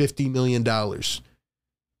like $50 million.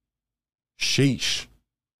 Sheesh.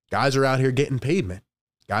 Guys are out here getting paid, man.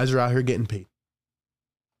 Guys are out here getting paid.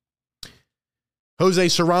 Jose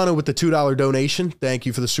Serrano with the $2 donation. Thank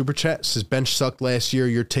you for the super chat. Says, bench sucked last year.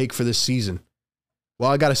 Your take for this season.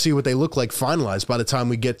 Well, I got to see what they look like finalized by the time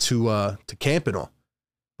we get to camp and all.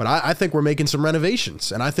 But I think we're making some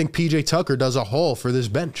renovations. And I think PJ Tucker does a haul for this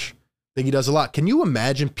bench. I think he does a lot. Can you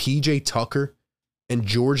imagine PJ Tucker and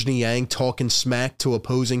George Niang talking smack to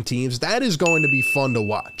opposing teams? That is going to be fun to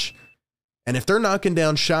watch. And if they're knocking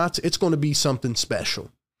down shots, it's going to be something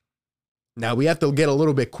special. Now, we have to get a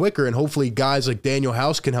little bit quicker, and hopefully guys like Daniel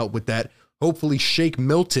House can help with that. Hopefully Shake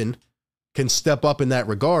Milton can step up in that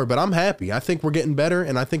regard, but I'm happy. I think we're getting better,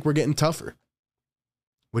 and I think we're getting tougher,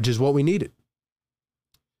 which is what we needed.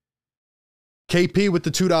 KP with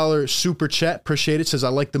the $2 super chat. Appreciate it. Says, I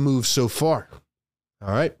like the move so far.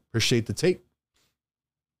 All right. Appreciate the take.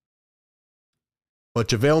 But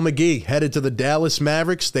JaVale McGee headed to the Dallas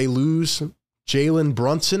Mavericks. They lose Jalen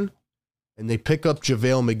Brunson, and they pick up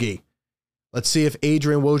JaVale McGee. Let's see if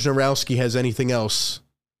Adrian Wojnarowski has anything else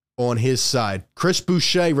on his side. Chris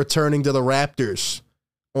Boucher returning to the Raptors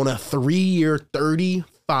on a 3-year,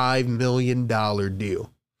 $35 million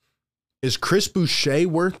deal. Is Chris Boucher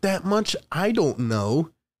worth that much? I don't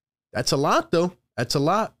know. That's a lot, though. That's a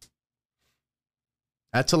lot.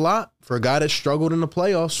 That's a lot for a guy that struggled in the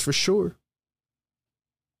playoffs, for sure.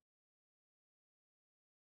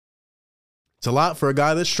 It's a lot for a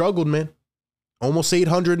guy that struggled, man. Almost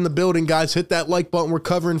 800 in the building, guys. Hit that like button. We're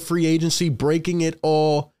covering free agency, breaking it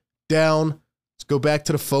all down. Let's go back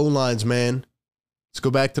to the phone lines, man. Let's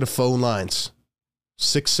go back to the phone lines.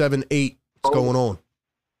 678. What's going on?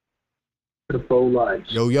 The phone lines.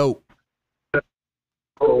 Yo, yo.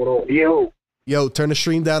 Hold on. Yo. Yo, turn the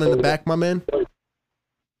stream down in the back, my man.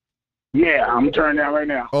 Yeah, I'm turning down right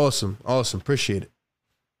now. Awesome. Awesome. Appreciate it.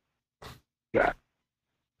 Yeah.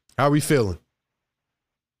 How are we feeling?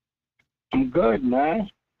 I'm good, man.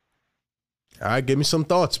 All right, give me some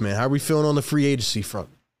thoughts, man. How are we feeling on the free agency front?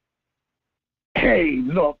 Hey,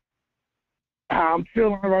 look, how I'm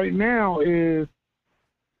feeling right now is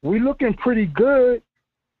we're looking pretty good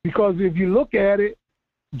because if you look at it,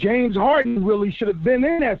 James Harden really should have been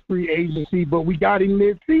in that free agency, but we got him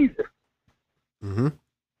mid-season. Mm-hmm.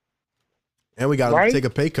 And we got him to take a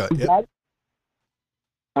pay cut. Yep.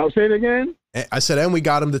 I'll say it again. I said, and we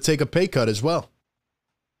got him to take a pay cut as well.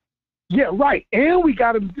 Yeah, right. And we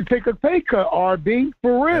got him to take a pay cut, RB,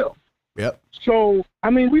 for real. Yep. So, I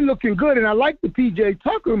mean, we looking good. And I like the P.J.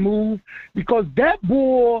 Tucker move because that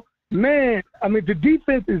boy, man, I mean, the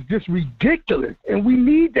defense is just ridiculous. And we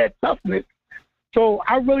need that toughness. So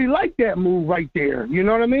I really like that move right there. You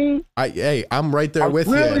know what I mean? I'm right there with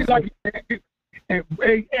you.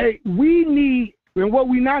 We need, and what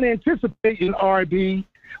we not anticipating, RB,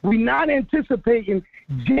 we not anticipating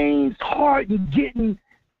James Harden getting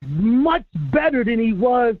much better than he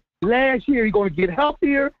was last year. He's going to get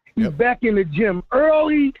healthier. He's back in the gym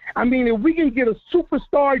early. I mean, if we can get a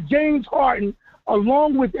superstar James Harden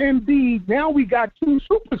along with Embiid, now we got two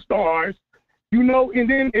superstars, you know, and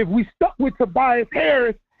then if we stuck with Tobias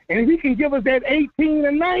Harris and he can give us that 18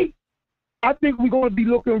 a night, I think we're going to be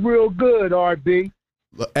looking real good, RB.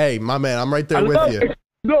 Hey, my man, I'm right there with you.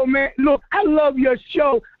 Look, man, look, I love your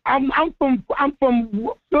show. I'm from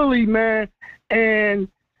Philly, man, and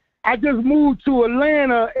I just moved to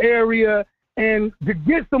Atlanta area, and to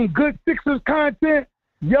get some good Sixers content,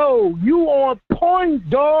 yo, you on point,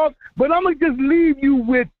 dog. But I'm gonna just leave you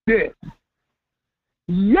with this.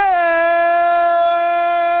 Yes,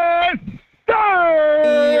 sir.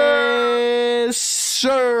 Yes,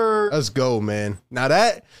 sir. Let's go, man. Now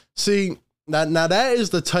that is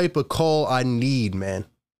the type of call I need, man.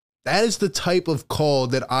 That is the type of call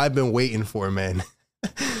that I've been waiting for, man.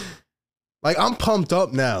 Like, I'm pumped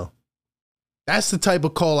up now. That's the type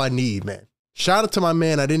of call I need, man. Shout out to my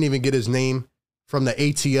man. I didn't even get his name from the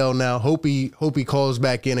ATL now. Hope he calls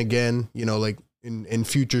back in again, you know, like in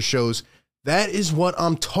future shows. That is what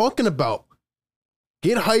I'm talking about.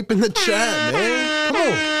 Get hype in the chat, man. Come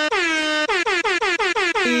on.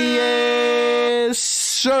 Yes,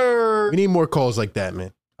 sir. We need more calls like that,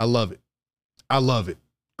 man. I love it. I love it.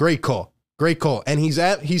 Great call. Great call. And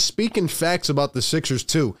he's speaking facts about the Sixers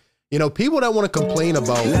too. You know, people that want to complain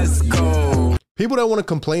about people that want to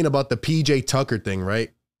complain about the PJ Tucker thing, right?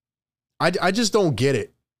 I just don't get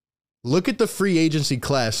it. Look at the free agency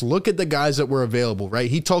class. Look at the guys that were available, right?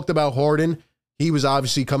 He talked about Harden. He was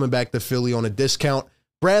obviously coming back to Philly on a discount.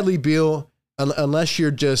 Bradley Beal, unless you're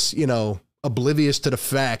just, you know, oblivious to the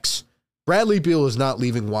facts, Bradley Beal is not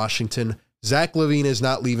leaving Washington. Zach LaVine is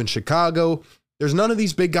not leaving Chicago. There's none of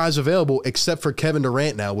these big guys available except for Kevin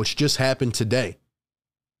Durant now, which just happened today.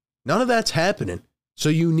 None of that's happening. So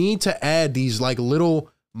you need to add these like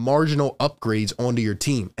little marginal upgrades onto your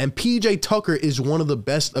team. And PJ Tucker is one of the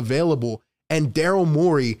best available. And Daryl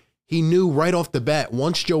Morey, he knew right off the bat,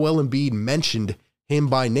 once Joel Embiid mentioned him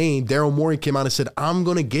by name, Daryl Morey came out and said, I'm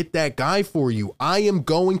going to get that guy for you. I am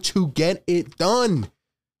going to get it done.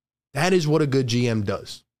 That is what a good GM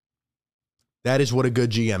does. That is what a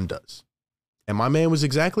good GM does. And my man was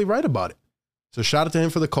exactly right about it. So shout out to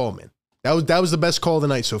him for the call, man. That was the best call of the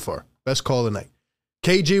night so far. Best call of the night.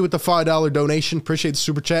 KG with the $5 donation. Appreciate the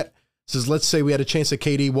super chat. Says, let's say we had a chance at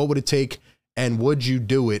KD. What would it take? And would you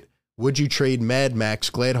do it? Would you trade Mad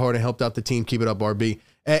Max? Glad Harden helped out the team. Keep it up, RB.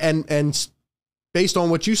 And based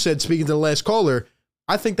on what you said, speaking to the last caller,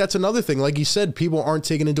 I think that's another thing. Like you said, people aren't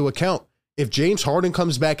taking into account. if James Harden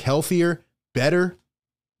comes back healthier, better,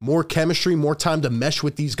 more chemistry, more time to mesh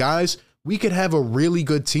with these guys, we could have a really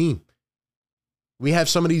good team. We have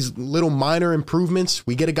some of these little minor improvements.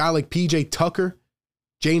 We get a guy like PJ Tucker.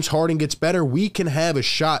 James Harden gets better. We can have a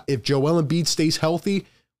shot. If Joel Embiid stays healthy,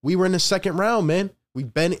 we were in the second round, man.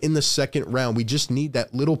 We've been in the second round. We just need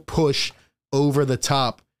that little push over the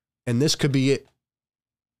top. And this could be it.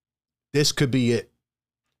 This could be it.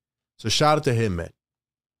 So shout out to him, man.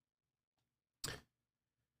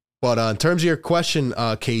 But in terms of your question,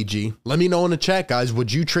 KG, let me know in the chat, guys.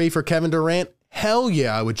 Would you trade for Kevin Durant? Hell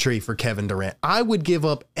yeah, I would trade for Kevin Durant. I would give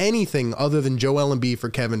up anything other than Joel Embiid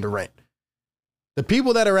for Kevin Durant. The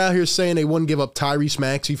people that are out here saying they wouldn't give up Tyrese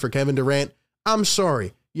Maxey for Kevin Durant, I'm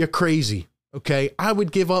sorry, you're crazy, okay? I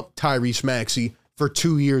would give up Tyrese Maxey for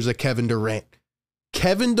 2 years of Kevin Durant.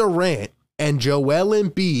 Kevin Durant and Joel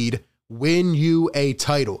Embiid win you a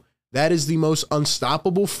title. That is the most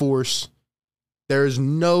unstoppable force. There is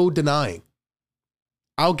no denying.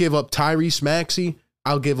 I'll give up Tyrese Maxey.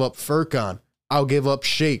 I'll give up Furkan. I'll give up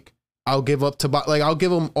Shake. I'll give up Tobias. Like, I'll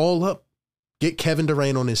give them all up. Get Kevin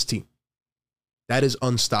Durant on his team. That is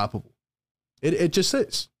unstoppable. It just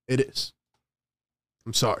is. It is.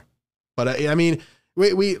 I'm sorry. But I mean,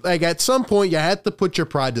 we like at some point you had to put your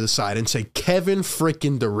pride to the side and say Kevin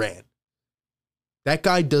freaking Durant. That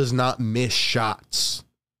guy does not miss shots.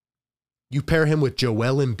 You pair him with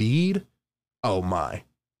Joel Embiid? Oh my.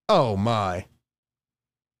 Oh my.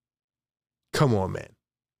 Come on, man.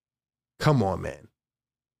 Come on, man.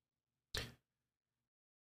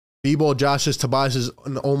 B-Ball Josh says Tobias is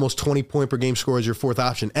an almost 20-point per game scorer as your fourth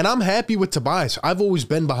option. And I'm happy with Tobias. I've always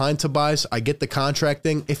been behind Tobias. I get the contract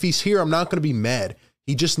thing. If he's here, I'm not going to be mad.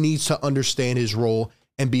 He just needs to understand his role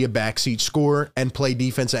and be a backseat scorer and play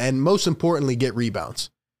defense and, most importantly, get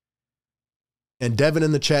rebounds. And Devin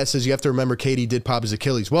in the chat says you have to remember KD did pop his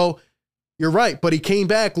Achilles. Well, you're right, but he came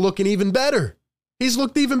back looking even better. He's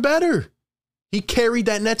looked even better. He carried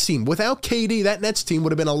that Nets team. Without KD, that Nets team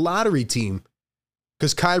would have been a lottery team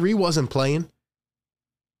because Kyrie wasn't playing.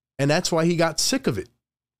 And that's why he got sick of it.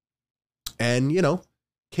 And, you know,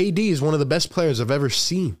 KD is one of the best players I've ever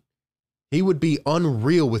seen. He would be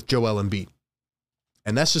unreal with Joel Embiid.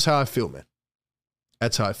 And that's just how I feel, man.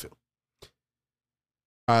 That's how I feel.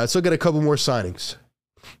 All right, let's look at a couple more signings.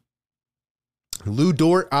 Lou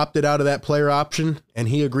Dort opted out of that player option, and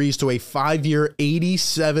he agrees to a 5-year,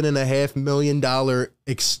 $87.5 million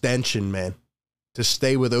extension, man, to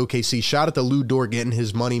stay with OKC. Shout out to Lou Dort getting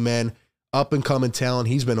his money, man. Up-and-coming talent.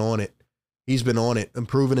 He's been on it. He's been on it,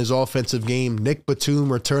 improving his offensive game. Nick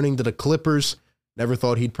Batum returning to the Clippers. Never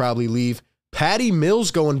thought he'd probably leave. Patty Mills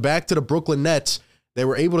going back to the Brooklyn Nets. They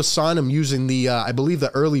were able to sign him using the, I believe,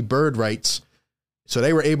 the early bird rights. So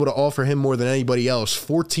they were able to offer him more than anybody else.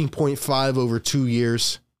 14.5 over 2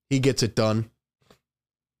 years. He gets it done.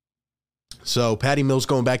 So Patty Mills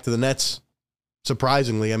going back to the Nets.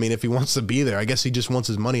 Surprisingly, I mean, if he wants to be there, I guess he just wants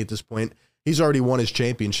his money at this point. He's already won his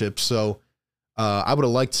championship. So I would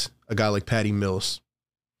have liked a guy like Patty Mills.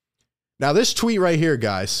 Now this tweet right here,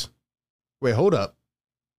 guys. Wait, hold up.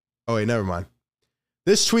 Oh, wait, never mind.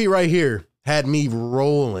 This tweet right here had me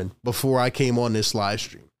rolling before I came on this live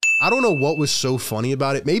stream. I don't know what was so funny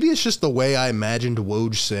about it. Maybe it's just the way I imagined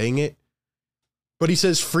Woj saying it. But he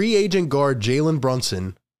says, free agent guard Jalen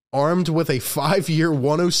Brunson, armed with a 5-year,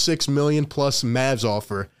 $106 million plus Mavs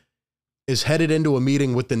offer, is headed into a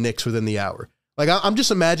meeting with the Knicks within the hour. Like, I'm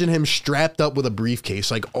just imagining him strapped up with a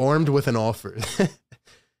briefcase, like armed with an offer.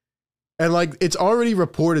 And like, it's already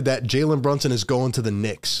reported that Jalen Brunson is going to the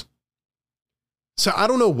Knicks. So I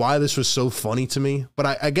don't know why this was so funny to me, but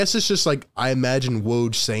I guess it's just like I imagine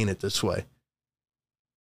Woj saying it this way.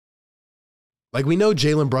 Like, we know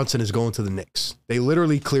Jalen Brunson is going to the Knicks. They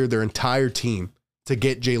literally cleared their entire team to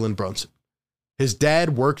get Jalen Brunson. His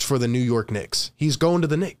dad worked for the New York Knicks. He's going to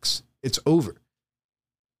the Knicks. It's over.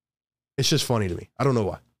 It's just funny to me. I don't know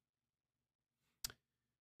why.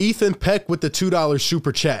 Ethan Peck with the $2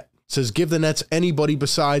 super chat says, give the Nets anybody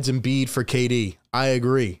besides Embiid for KD. I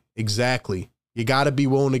agree. Exactly. You got to be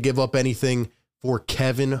willing to give up anything for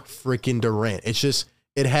Kevin freaking Durant. It's just,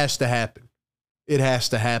 it has to happen. It has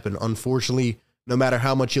to happen. Unfortunately, no matter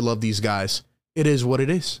how much you love these guys, it is what it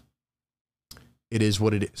is. It is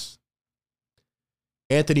what it is.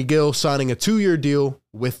 Anthony Gill signing a 2-year deal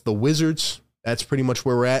with the Wizards. That's pretty much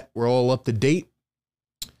where we're at. We're all up to date.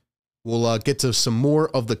 We'll get to some more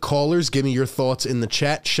of the callers. Give me your thoughts in the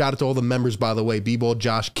chat. Shout out to all the members, by the way. B-Ball,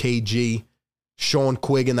 Josh, KG, Sean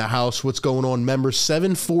Quigg in the house. What's going on, members?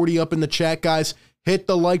 740 up in the chat, guys. Hit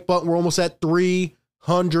the like button. We're almost at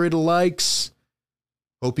 300 likes.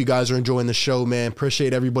 Hope you guys are enjoying the show, man.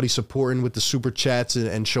 Appreciate everybody supporting with the super chats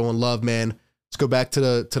and showing love, man. Let's go back to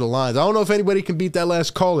the lines. I don't know if anybody can beat that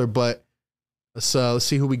last caller, but let's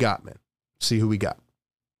see who we got, man. See who we got.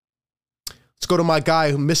 Let's go to my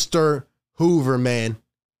guy, Mr. Hoover, man.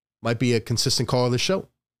 Might be a consistent caller of the show.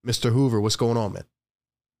 Mr. Hoover, what's going on, man?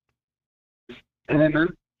 Hey, man.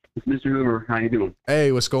 It's Mr. Hoover. How you doing?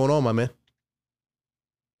 Hey, what's going on, my man?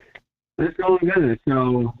 It's going good.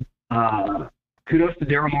 So, kudos to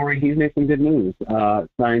Daryl Morey. He's made some good moves.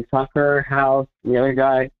 Signing Tucker, House, the other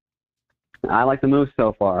guy. I like the moves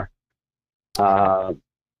so far. I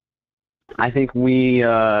think we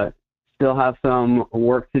still have some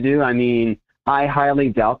work to do. I mean, I highly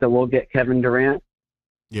doubt that we'll get Kevin Durant.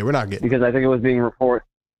 Yeah, we're not getting. Because I think it was being reported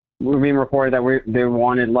that they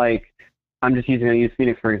wanted, like, I'm just using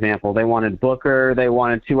Phoenix for example. They wanted Booker, they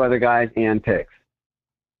wanted 2 other guys and picks.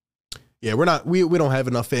 Yeah, we're not. We don't have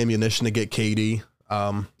enough ammunition to get KD.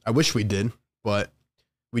 I wish we did, but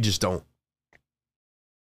we just don't.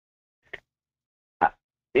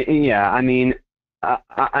 Yeah, I mean,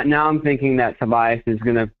 now I'm thinking that Tobias is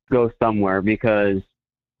going to go somewhere because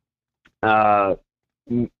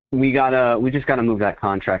we just gotta move that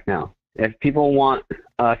contract now. If people want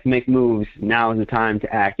to make moves, now is the time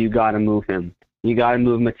to act. You gotta move him. You gotta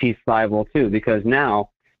move Matisse Thybulle too, because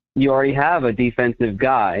now you already have a defensive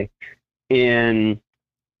guy in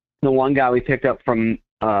the one guy we picked up from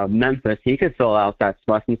Memphis. He could fill out that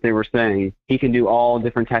spot since they were saying he can do all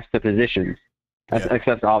different types of positions,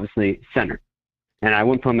 except obviously center. And I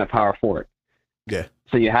wouldn't put him at power forward. Yeah.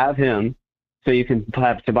 So you have him. So you can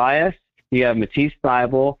have Tobias. You have Matisse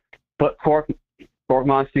Thybulle. Put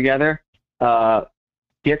Korkmaz together.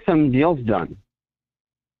 Get some deals done.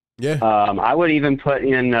 Yeah. I would even put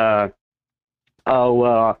in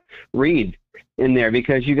Reed in there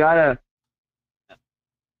because you gotta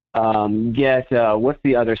get what's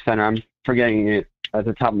the other center? I'm forgetting it at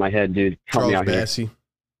the top of my head, dude. Help me out here. Charles Bassey.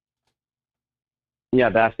 Yeah,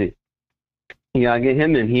 Bassey. You gotta get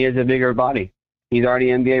him in. He has a bigger body. He's already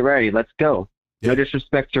NBA ready. Let's go. No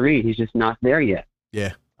disrespect to Reed. He's just not there yet.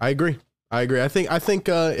 Yeah, I agree. I think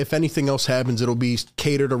if anything else happens, it'll be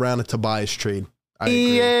catered around a Tobias trade. I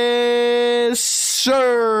agree. Yes,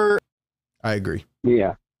 sir. I agree.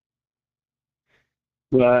 Yeah.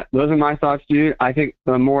 But those are my thoughts, dude. I think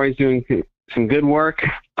Morey's doing some good work.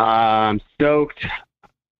 I'm stoked.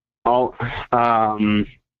 The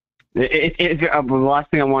last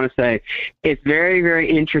thing I want to say, it's very, very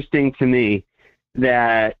interesting to me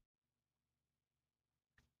that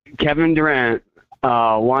Kevin Durant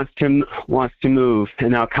wants to move,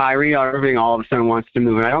 and now Kyrie Irving all of a sudden wants to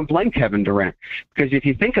move. And I don't blame Kevin Durant because if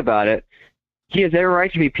you think about it, he has every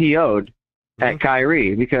right to be PO'd at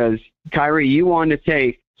Kyrie because Kyrie, you wanted to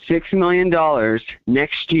take $6 million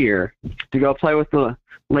next year to go play with the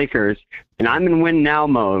Lakers, and I'm in win now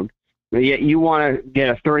mode, but yet you want to get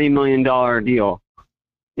a $30 million deal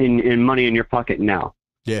in money in your pocket now.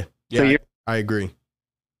 Yeah, So I agree.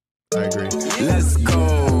 Let's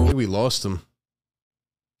go. We lost him.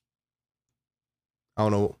 I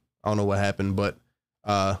don't know what happened, but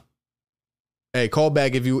hey, call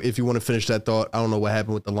back if you want to finish that thought. I don't know what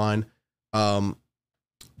happened with the line.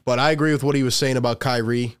 But I agree with what he was saying about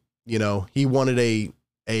Kyrie. You know, he wanted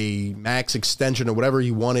a max extension or whatever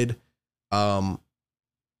he wanted. And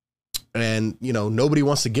you know, nobody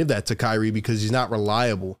wants to give that to Kyrie because he's not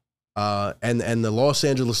reliable. And the Los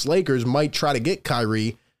Angeles Lakers might try to get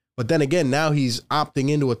Kyrie, but then again, now he's opting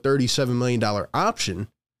into a $37 million option.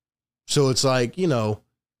 So it's like, you know,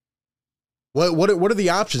 what are the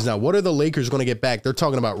options now? What are the Lakers going to get back? They're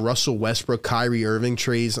talking about Russell Westbrook, Kyrie Irving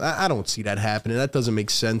trades. I don't see that happening. That doesn't make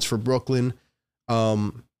sense for Brooklyn.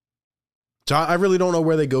 So I really don't know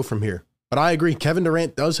where they go from here. But I agree. Kevin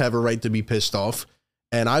Durant does have a right to be pissed off,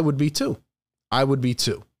 and I would be too.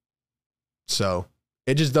 So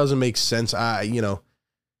it just doesn't make sense. I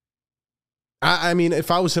mean,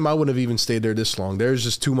 if I was him, I wouldn't have even stayed there this long. There's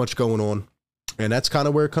just too much going on. And that's kind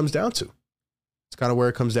of where it comes down to.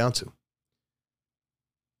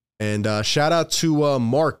 And shout out to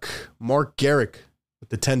Mark Garrick with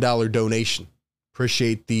the $10 donation.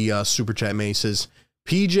 Appreciate the super chat, man. He says,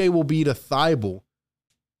 PJ will be to Thybulle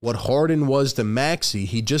what Harden was to Maxey.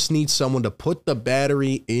 He just needs someone to put the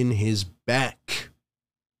battery in his back.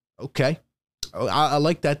 Okay. I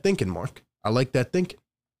like that thinking, Mark. I like that thinking.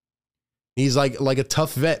 He's like a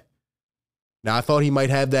tough vet. Now, I thought he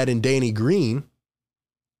might have that in Danny Green,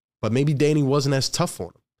 but maybe Danny wasn't as tough on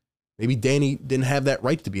him. Maybe Danny didn't have that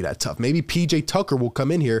right to be that tough. Maybe PJ Tucker will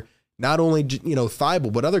come in here, not only,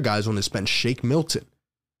 Thybulle, but other guys on this bench, Shake Milton.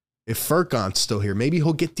 If Furkan's still here, maybe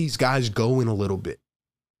he'll get these guys going a little bit.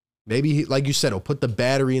 Maybe, like you said, he'll put the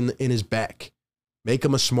battery in his back. Make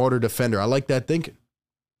him a smarter defender. I like that thinking.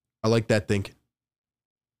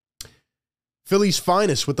 Philly's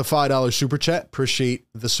Finest with the $5 super chat. Appreciate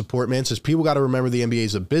the support, man. Says, people got to remember the NBA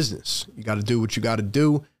is a business. You got to do what you got to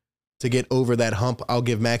do to get over that hump. I'll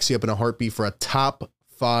give Maxey up in a heartbeat for a top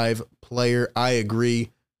 5 player. I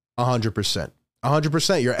agree 100%.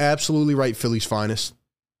 100%. You're absolutely right, Philly's Finest.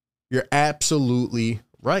 You're absolutely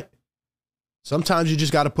right. Sometimes you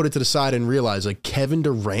just got to put it to the side and realize, like, Kevin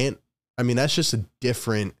Durant, I mean, that's a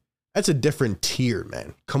different tier,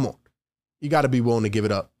 man. Come on. You got to be willing to give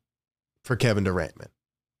it up for Kevin Durant, man.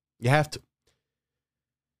 You have to.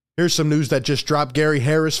 Here's some news that just dropped. Gary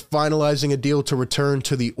Harris finalizing a deal to return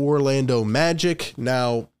to the Orlando Magic.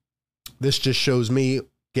 Now, this just shows me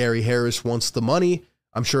Gary Harris wants the money.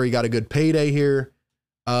 I'm sure he got a good payday here.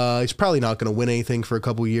 He's probably not going to win anything for a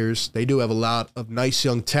couple years. They do have a lot of nice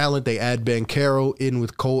young talent. They add Banchero in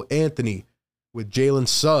with Cole Anthony, with Jalen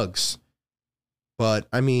Suggs. But,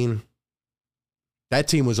 I mean, that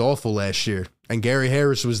team was awful last year. And Gary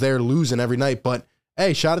Harris was there losing every night. But,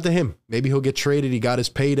 hey, shout out to him. Maybe he'll get traded. He got his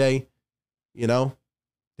payday. You know,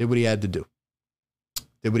 did what he had to do.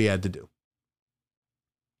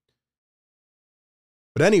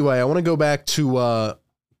 But anyway, I want to go back to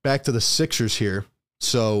the Sixers here.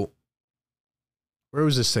 So, where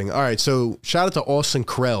was this thing? All right, so shout out to Austin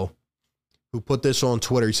Krell, who put this on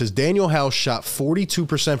Twitter. He says, Daniel House shot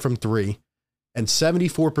 42% from 3 and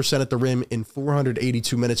 74% at the rim in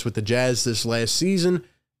 482 minutes with the Jazz this last season.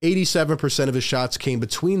 87% of his shots came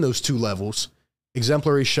between those two levels.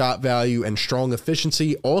 Exemplary shot value and strong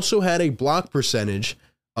efficiency. Also had a block percentage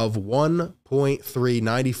of 1.3,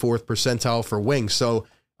 94th percentile for wings. So,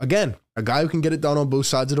 again, a guy who can get it done on both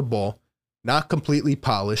sides of the ball. Not completely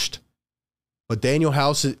polished, but Daniel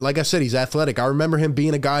House, like I said, he's athletic. I remember him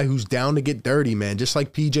being a guy who's down to get dirty, man, just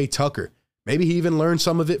like PJ Tucker. Maybe he even learned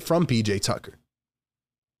some of it from PJ Tucker.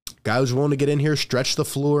 Guy who's willing to get in here, stretch the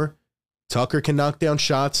floor. Tucker can knock down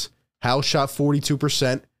shots. House shot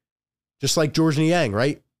 42%, just like George Niang,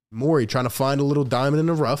 right? Morey trying to find a little diamond in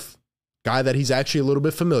the rough, guy that he's actually a little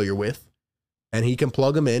bit familiar with, and he can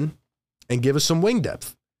plug him in and give us some wing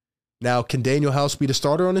depth. Now, can Daniel House be the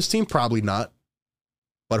starter on this team? Probably not.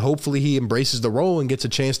 But hopefully he embraces the role and gets a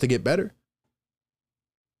chance to get better.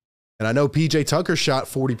 And I know PJ Tucker shot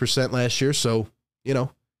 40% last year, so, you know,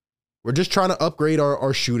 we're just trying to upgrade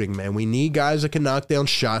our shooting, man. We need guys that can knock down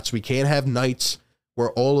shots. We can't have nights where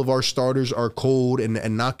all of our starters are cold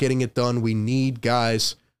and not getting it done. We need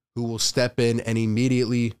guys who will step in and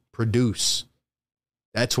immediately produce.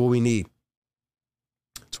 That's what we need.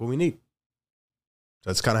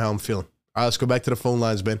 That's kind of how I'm feeling. All right, let's go back to the phone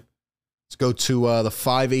lines, Ben. Let's go to the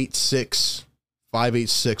 586.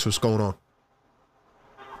 586, what's going on?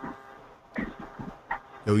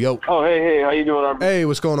 Yo. Oh, hey, how you doing, RB? Hey,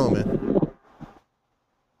 what's going on, man?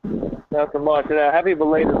 Nothing much. Happy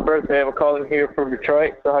belated birthday. I'm calling here from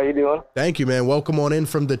Detroit. So how you doing? Thank you, man. Welcome on in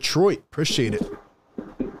from Detroit. Appreciate it.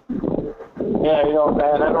 Yeah,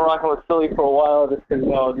 man, I've been rocking with Philly for a while just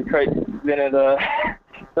because, Detroit's been at a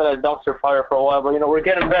dumpster fire for a while. But, we're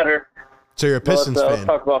getting better. So you're a Pistons fan. Let's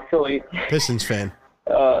talk about Philly. Pistons fan.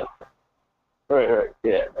 Right,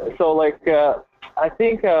 yeah. So, I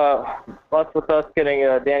think what's with us getting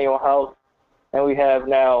Daniel House, and we have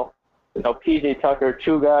now, PJ Tucker,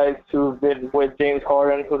 two guys who've been with James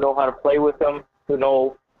Harden, who know how to play with him, who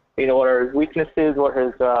know, what are his weaknesses, what are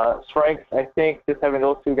his strengths. I think just having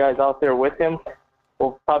those two guys out there with him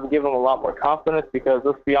will probably give him a lot more confidence because,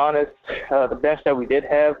 let's be honest, the bench that we did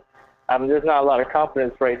have, there's not a lot of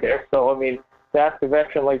confidence right there. So, to ask a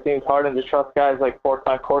veteran like James Harden to trust guys like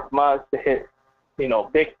Korkmaz to hit,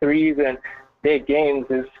 big threes and big games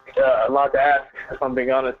is a lot to ask, if I'm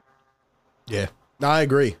being honest. Yeah. No, I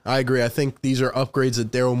agree. I think these are upgrades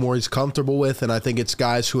that Daryl Morey's comfortable with, and I think it's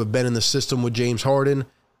guys who have been in the system with James Harden.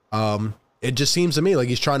 It just seems to me like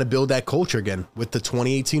he's trying to build that culture again with the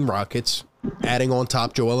 2018 Rockets, adding on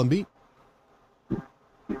top Joel Embiid.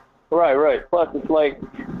 Right. Plus, it's like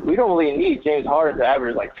we don't really need James Harden to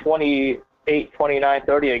average 28, 29,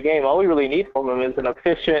 30 a game. All we really need from him is an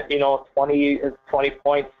efficient, 20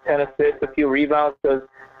 points, 10 assists, a few rebounds, because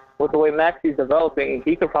with the way Maxey's developing,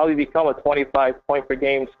 he could probably become a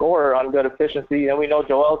 25-point-per-game scorer on good efficiency. And we know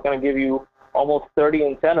Joel's going to give you almost 30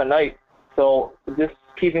 and 10 a night. So just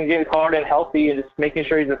keeping James Harden healthy and just making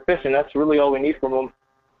sure he's efficient, that's really all we need from him.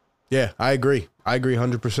 Yeah, I agree.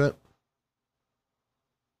 100%.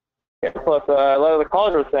 Yeah, plus, a lot of the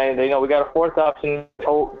callers were saying that, we got a fourth option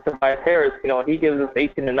to Tobias Harris. He gives us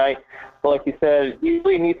 18 tonight. But like you said, you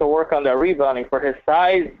really need to work on that rebounding. For his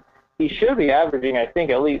size, he should be averaging, I think,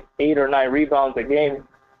 at least 8 or 9 rebounds a game.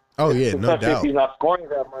 Oh, yeah, no Especially doubt. if he's not scoring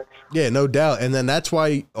that much. Yeah, no doubt. And then that's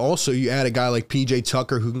why also you add a guy like PJ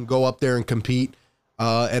Tucker who can go up there and compete,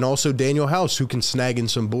 and also Daniel House who can snag in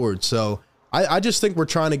some boards. So I just think we're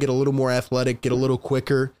trying to get a little more athletic, get a little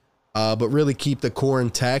quicker, but really keep the core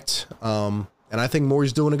intact. And I think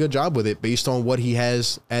Morey's doing a good job with it based on what he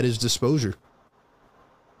has at his disposal.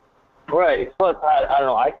 Right. Plus, I don't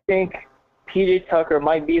know. I think PJ Tucker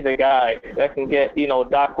might be the guy that can get,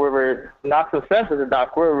 Doc Rivers, knock some sense into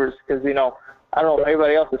Doc Rivers because, I don't know,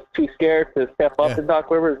 everybody else is too scared to step up to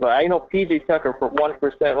Doc Rivers, but I know PJ Tucker for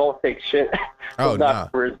 1% won't take shit from Doc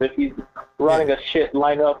Rivers if he's running a shit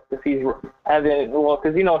lineup, if he's having,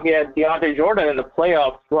 because, he had DeAndre Jordan in the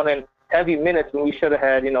playoffs running heavy minutes when we should have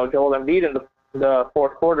had, Joel Embiid in the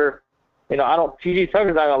fourth quarter. PJ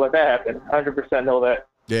Tucker's not going to let that happen. 100% know that.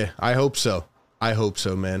 Yeah, I hope so. I hope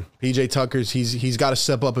so, man. PJ Tucker's he's got to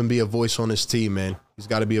step up and be a voice on his team, man. He's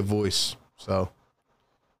got to be a voice. So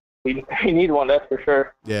he need one, that's for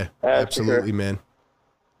sure. Yeah, absolutely, sure. Man.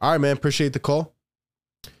 All right, man. Appreciate the call.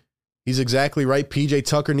 He's exactly right. PJ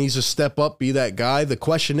Tucker needs to step up, be that guy. The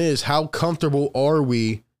question is, how comfortable are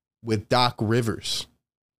we with Doc Rivers?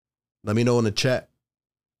 Let me know in the chat.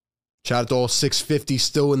 Shout out to all 650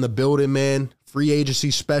 still in the building, man. Free agency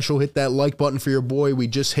special. Hit that like button for your boy. We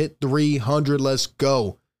just hit 300. Let's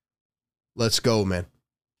go. Let's go, man.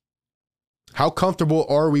 How comfortable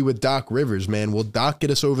are we with Doc Rivers, man? Will Doc get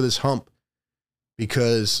us over this hump?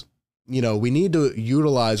 Because, we need to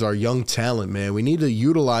utilize our young talent, man. We need to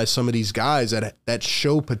utilize some of these guys that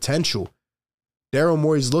show potential. Daryl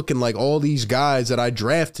Morey's looking like all these guys that I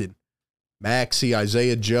drafted. Maxey,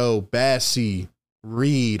 Isaiah Joe, Bassey,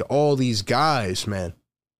 Reed, all these guys, man.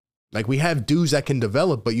 Like, we have dudes that can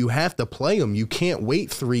develop, but you have to play them. You can't wait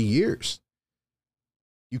 3 years.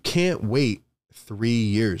 You can't wait 3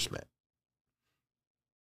 years, man.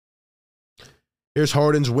 Here's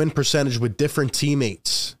Harden's win percentage with different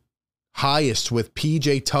teammates. Highest with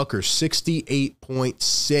PJ Tucker, 68.6.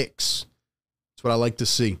 That's what I like to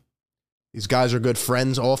see. These guys are good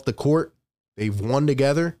friends off the court. They've won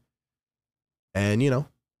together. And,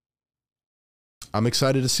 I'm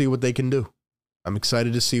excited to see what they can do. I'm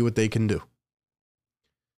excited to see what they can do.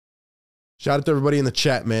 Shout out to everybody in the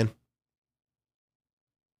chat, man.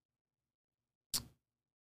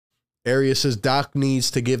 Area says Doc needs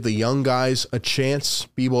to give the young guys a chance.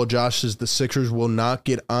 B-Ball Josh says the Sixers will not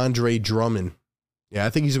get Andre Drummond. Yeah, I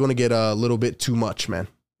think he's going to get a little bit too much, man.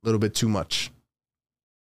 A little bit too much.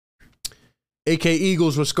 AK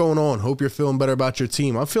Eagles, what's going on? Hope you're feeling better about your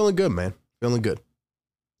team. I'm feeling good, man. Feeling good.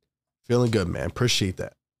 Feeling good, man. Appreciate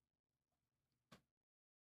that.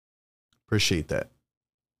 Appreciate that.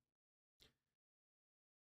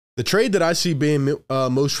 The trade that I see being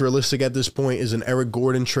most realistic at this point is an Eric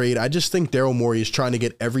Gordon trade. I just think Daryl Morey is trying to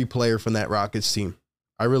get every player from that Rockets team.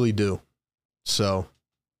 I really do. So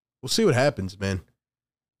we'll see what happens, man.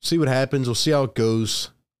 See what happens. We'll see how it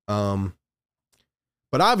goes. But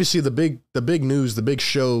obviously the big news, the big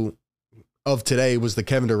show of today was the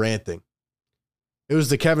Kevin Durant thing. It was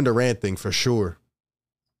the Kevin Durant thing for sure.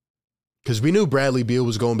 Because we knew Bradley Beal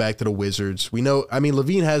was going back to the Wizards. We know,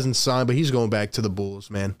 Levine hasn't signed, but he's going back to the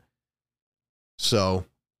Bulls, man. So,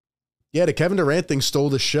 yeah, the Kevin Durant thing stole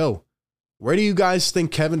the show. Where do you guys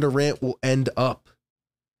think Kevin Durant will end up?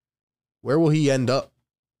 Where will he end up?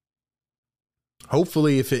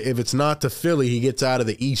 Hopefully, if it's not to Philly, he gets out of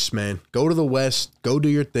the East, man. Go to the West. Go do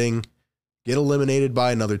your thing. Get eliminated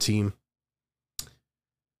by another team.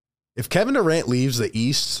 If Kevin Durant leaves the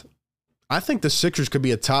East, I think the Sixers could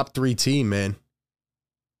be a top 3 team, man.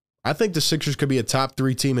 I think the Sixers could be a top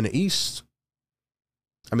 3 team in the East.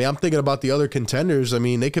 I'm thinking about the other contenders.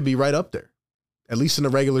 They could be right up there, at least in the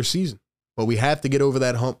regular season. But we have to get over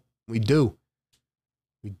that hump. We do.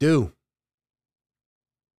 We do.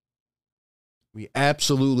 We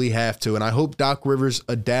absolutely have to. And I hope Doc Rivers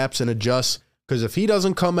adapts and adjusts, because if he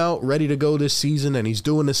doesn't come out ready to go this season and he's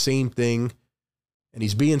doing the same thing and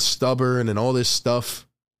he's being stubborn and all this stuff,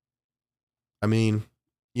 you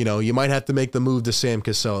might have to make the move to Sam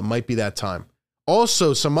Cassell. It might be that time.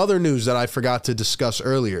 Also, some other news that I forgot to discuss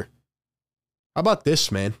earlier. How about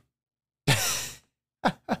this, man?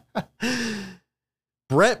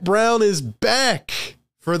 Brett Brown is back.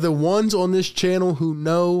 For the ones on this channel who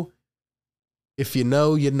know, if you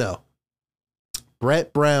know, you know.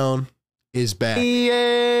 Brett Brown is back.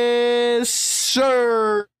 Yes,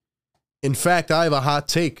 sir. In fact, I have a hot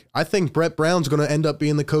take. I think Brett Brown's going to end up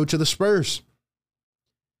being the coach of the Spurs.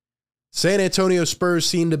 San Antonio Spurs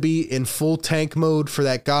seem to be in full tank mode for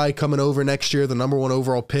that guy coming over next year, the number 1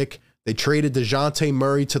 overall pick. They traded DeJounte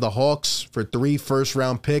Murray to the Hawks for 3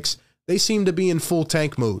 first-round picks. They seem to be in full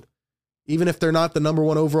tank mode. Even if they're not the number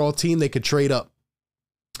one overall team, they could trade up.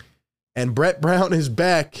 And Brett Brown is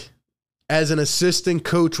back as an assistant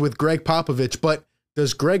coach with Greg Popovich. But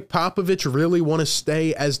does Greg Popovich really want to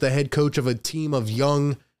stay as the head coach of a team of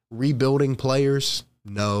young, rebuilding players?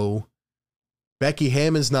 No. Becky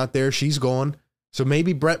Hammond's not there. She's gone. So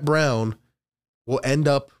maybe Brett Brown will end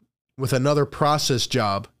up with another process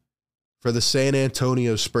job for the San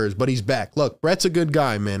Antonio Spurs. But he's back. Look, Brett's a good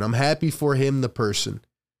guy, man. I'm happy for him, the person.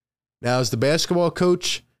 Now, as the basketball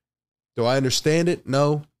coach, do I understand it?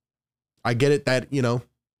 No. I get it that,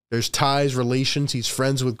 there's ties, relations. He's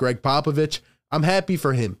friends with Greg Popovich. I'm happy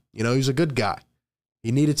for him. He's a good guy.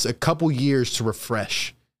 He needed a couple years to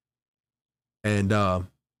refresh. And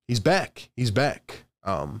he's back. He's back.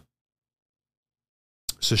 So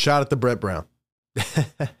shout out to Brett Brown.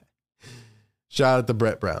 Shout out to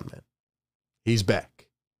Brett Brown, man. He's back.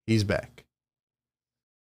 He's back.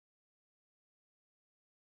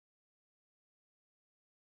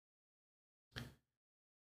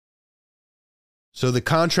 So the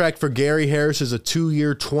contract for Gary Harris is a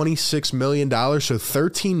 2-year, $26 million, so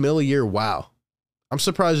 $13 million a year. Wow. I'm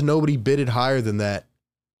surprised nobody bidded higher than that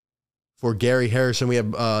for Gary Harris. And we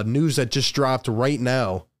have news that just dropped right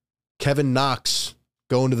now. Kevin Knox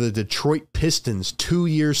going to the Detroit Pistons, 2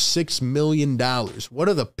 years, $6 million. What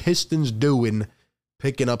are the Pistons doing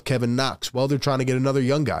picking up Kevin Knox? Well, they're trying to get another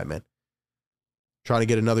young guy, man. Trying to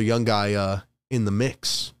get another young guy in the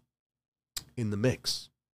mix.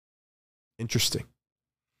 Interesting.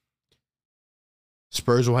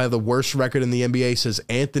 Spurs will have the worst record in the NBA, says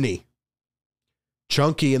Anthony.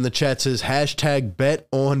 Chunky in the chat says, hashtag bet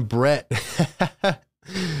on Brett.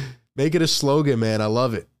 Make it a slogan, man. I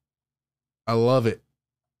love it. I love it.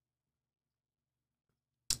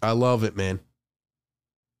 I love it, man.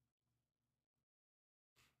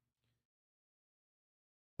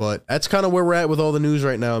 But that's kind of where we're at with all the news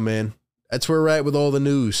right now, man. That's where we're at with all the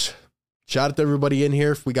news. Shout out to everybody in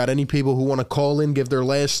here. If we got any people who want to call in, give their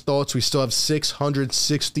last thoughts, we still have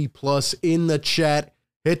 660 plus in the chat.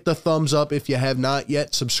 Hit the thumbs up if you have not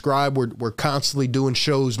yet. Subscribe. We're constantly doing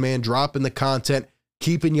shows, man. Dropping the content,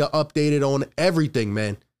 keeping you updated on everything,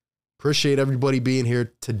 man. Appreciate everybody being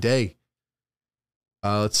here today.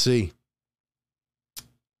 Let's see.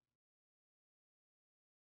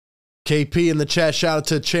 KP in the chat. Shout out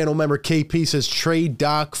to channel member KP says trade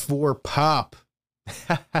Doc for Pop.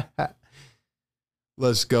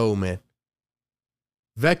 Let's go, man.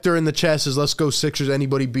 Vector in the chat says, let's go Sixers.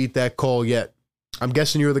 Anybody beat that call yet? I'm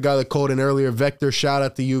guessing you were the guy that called in earlier. Vector, shout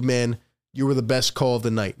out to you, man. You were the best call of the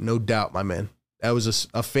night. No doubt, my man. That was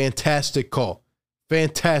a fantastic call.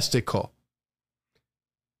 Fantastic call.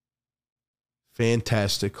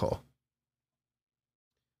 Fantastic call.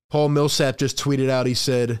 Paul Millsap just tweeted out, he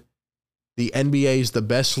said, the NBA is the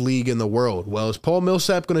best league in the world. Well, is Paul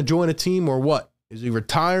Millsap going to join a team or what? Is he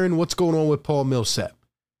retiring? What's going on with Paul Millsap?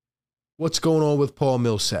 What's going on with Paul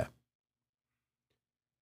Millsap?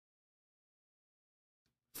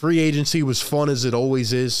 Free agency was fun as it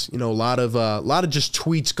always is. A lot of just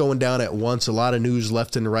tweets going down at once, a lot of news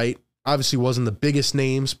left and right. Obviously wasn't the biggest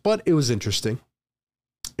names, but it was interesting.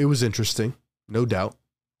 It was interesting, no doubt.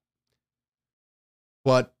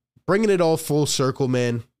 But bringing it all full circle,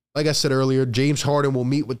 man. Like I said earlier, James Harden will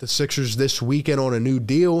meet with the Sixers this weekend on a new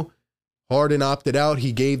deal. Harden opted out.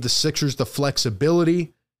 He gave the Sixers the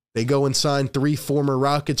flexibility. They go and sign 3 former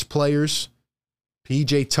Rockets players,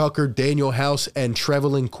 PJ Tucker, Daniel House, and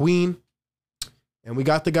Trevelin Queen. And we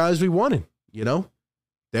got the guys we wanted,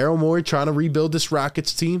 Daryl Morey trying to rebuild this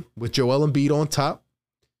Rockets team with Joel Embiid on top.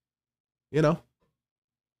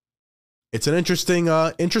 It's an interesting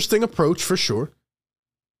approach for sure.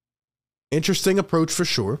 Interesting approach for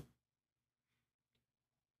sure.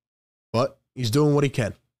 But he's doing what he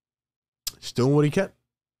can. He's doing what he can.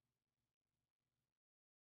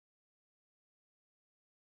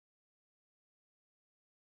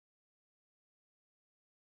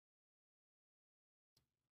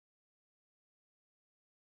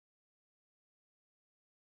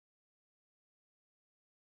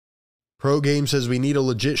 Pro Game says we need a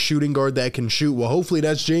legit shooting guard that can shoot. Well, hopefully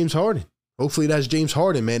that's James Harden. Hopefully that's James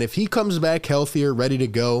Harden, man. If he comes back healthier, ready to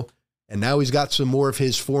go, and now he's got some more of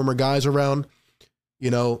his former guys around,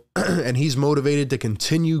 and he's motivated to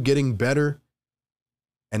continue getting better.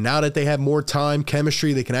 And now that they have more time,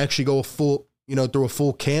 chemistry, they can actually go through a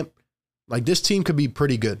full camp. Like, this team could be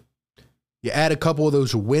pretty good. You add a couple of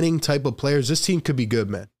those winning type of players, this team could be good,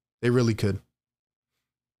 man. They really could.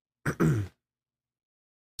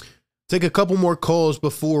 Take a couple more calls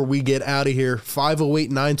before we get out of here.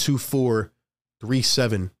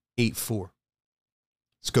 508-924-3784.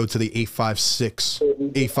 Let's go to the 856.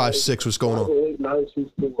 856, what's going on?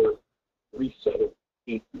 508-924-3784.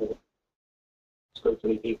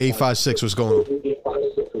 856, what's going on?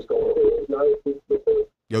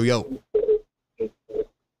 Yo, yo.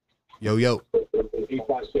 Yo, yo. All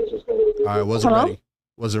right, wasn't Hello? ready.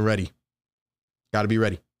 Wasn't ready. Got to be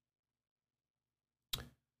ready.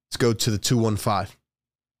 Let's go to the 215.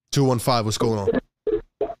 215, what's going on?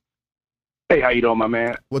 Hey, how you doing, my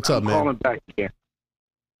man? What's up, I'm man? calling back again.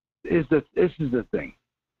 This is the thing.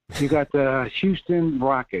 You got the Houston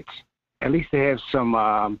Rockets. At least they have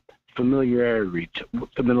some familiarity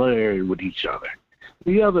with each other.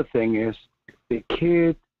 The other thing is the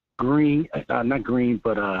kid Green, not Green,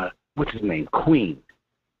 but what's his name? Queen.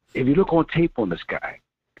 If you look on tape on this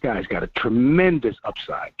guy's got a tremendous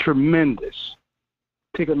upside. Tremendous.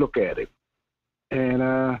 Take a look at it. And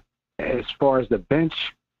as far as the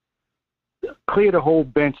bench, clear the whole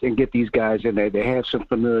bench and get these guys in there. They have some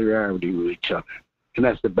familiarity with each other, and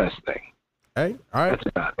that's the best thing. Hey, all right. That's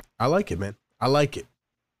about it. I like it, man. I like it.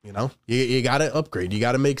 You know, you got to upgrade. You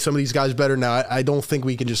got to make some of these guys better. Now, I don't think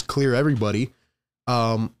we can just clear everybody.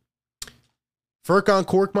 Furkan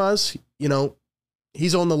Korkmaz, you know,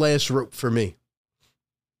 he's on the last rope for me.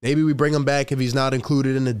 Maybe we bring him back if he's not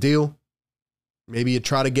included in the deal. Maybe you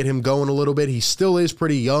try to get him going a little bit. He still is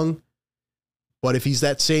pretty young. But if he's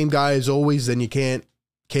that same guy as always, then you can't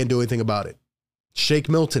do anything about it. Shake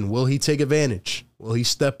Milton, will he take advantage? Will he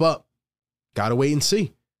step up? Got to wait and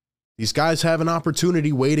see. These guys have an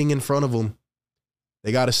opportunity waiting in front of them.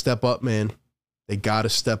 They got to step up, man. They got to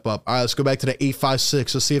step up. All right, let's go back to the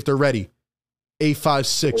 856. Let's see if they're ready.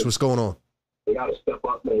 856, what's going on? They got to step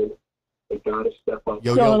up, man. They got to step up.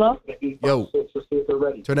 Yo, Hello? yo.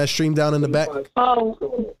 Turn that stream down in the back. Oh,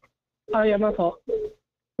 yeah, my fault. Give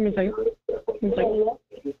me a second.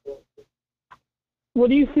 What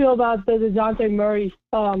do you feel about the DeJounte Murray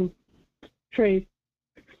trade?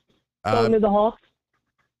 Going to the Hawks?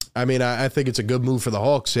 I mean, I think it's a good move for the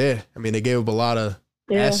Hawks, yeah. I mean, they gave up a lot of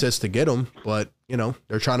assets to get him, but, you know,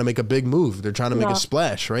 they're trying to make a big move. They're trying to make a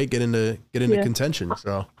splash, right? Get into contention,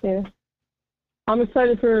 so. Yeah. I'm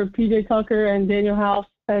excited for PJ Tucker and Daniel House,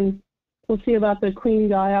 and we'll see about the Queen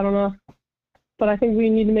guy. I don't know. But I think we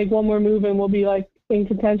need to make one more move, and we'll be, like, in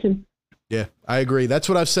contention. Yeah, I agree. That's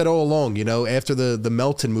what I've said all along. You know, after the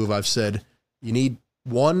Melton move, I've said you need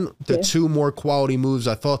 1 to 2 more quality moves.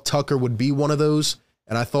 I thought Tucker would be one of those,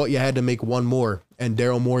 and I thought you had to make one more. And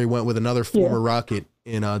Daryl Morey went with another former Rocket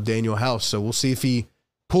in Daniel House. So we'll see if he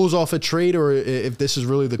pulls off a trade or if this is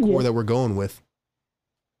really the core that we're going with.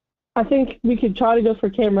 I think we could try to go for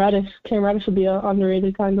Cam Reddish. Cam Reddish would be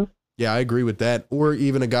underrated, kind of. Yeah, I agree with that. Or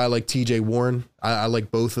even a guy like TJ Warren. I like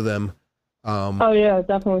both of them. Oh, yeah,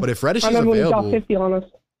 definitely. But if Reddish is when he available, got 50 on us.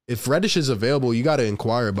 if Reddish is available, you got to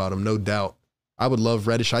inquire about him, no doubt. I would love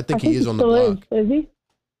Reddish. I think he is on the block. Is he? Is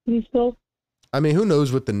he still? I mean, who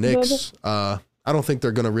knows with the Knicks? I don't think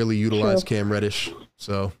they're going to really utilize Cam Reddish.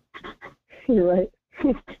 So you're right.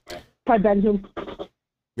 Probably bench him.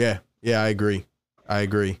 Yeah, I agree.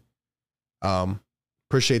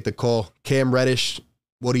 Appreciate the call. Cam Reddish,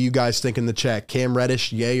 what do you guys think in the chat? Cam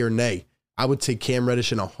Reddish, yay or nay? I would take Cam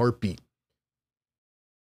Reddish in a heartbeat.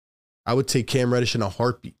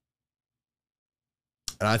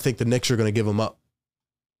 And I think the Knicks are going to give him up.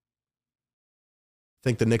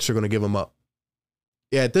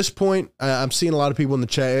 Yeah, at this point, I'm seeing a lot of people in the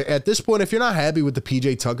chat. At this point, if you're not happy with the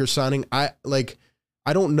PJ Tucker signing, I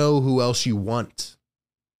don't know who else you want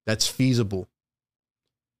that's feasible,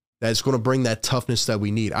 that's going to bring that toughness that we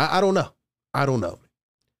need. I don't know.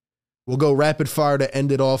 We'll go rapid fire to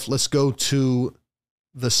end it off. Let's go to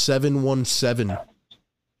the 717.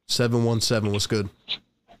 717, what's good?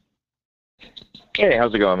 Hey,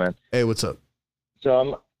 how's it going, man? Hey, what's up?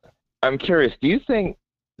 So I'm curious, do you think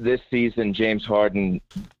this season James Harden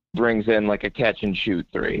brings in like a catch and shoot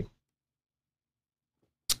 3?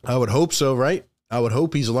 I would hope so, right? I would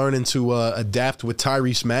hope he's learning to adapt with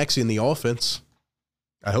Tyrese Maxey in the offense.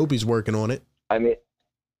 I hope he's working on it. I mean,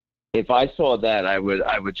 if I saw that, I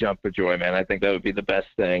would jump for joy, man. I think that would be the best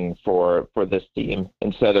thing for this team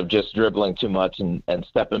instead of just dribbling too much and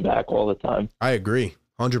stepping back all the time. I agree,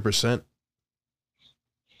 100%.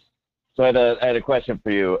 So I had a question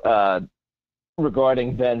for you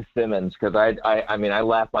regarding Ben Simmons, because I mean I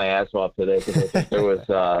laughed my ass off today because I think there was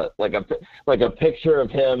like a picture of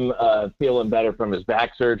him feeling better from his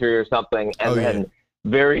back surgery or something, and then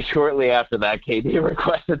very shortly after that, KD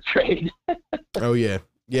requested trade. Oh yeah.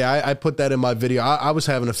 Yeah, I put that in my video. I was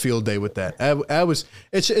having a field day with that.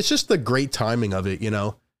 It's just the great timing of it, you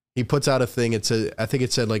know. He puts out a thing. I think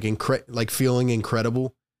it said like feeling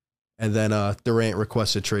incredible, and then Durant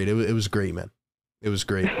requested trade. It was great, man. It was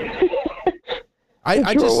great.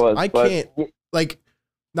 I can't like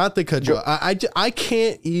Not to cut you off. I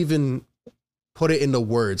can't even put it into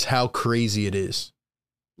words how crazy it is.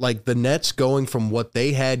 Like the Nets going from what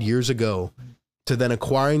they had years ago to then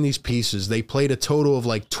acquiring these pieces. They played a total of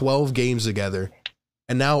like 12 games together.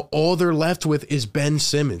 And now all they're left with is Ben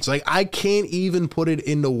Simmons. Like, I can't even put it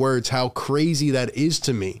into words how crazy that is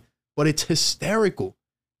to me. But it's hysterical.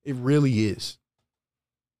 It really is.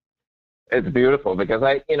 It's beautiful because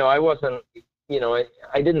I wasn't,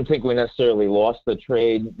 I didn't think we necessarily lost the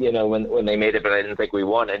trade, when they made it, but I didn't think we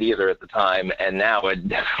won it either at the time. And now it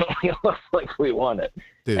definitely looks like we won it.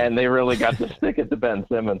 Dude. And they really got to stick it to Ben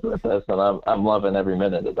Simmons with this, and I'm loving every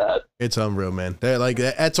minute of that. It's unreal, man. They're like,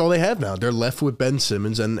 that's all they have now. They're left with Ben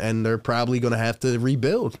Simmons, and they're probably going to have to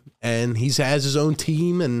rebuild. And he has his own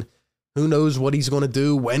team, and who knows what he's going to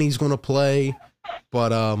do, when he's going to play.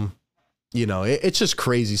 But, it's just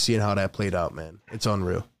crazy seeing how that played out, man. It's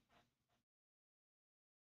unreal.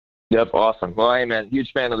 Yep, awesome. Well, hey, man,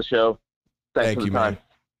 huge fan of the show. Thanks for the time. Man.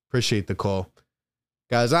 Appreciate the call.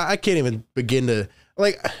 Guys, I can't even begin to,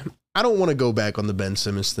 I don't want to go back on the Ben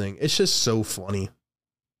Simmons thing. It's just so funny.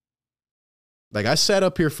 Like, I sat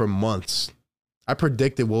up here for months. I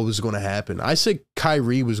predicted what was going to happen. I said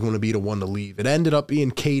Kyrie was going to be the one to leave. It ended up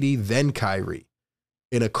being KD, then Kyrie,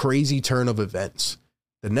 in a crazy turn of events.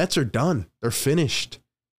 The Nets are done. They're finished.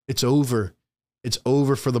 It's over. It's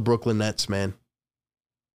over for the Brooklyn Nets, man.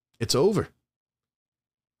 It's over.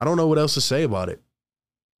 I don't know what else to say about it.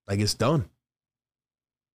 Like, it's done.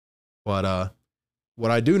 But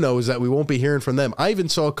what I do know is that we won't be hearing from them. I even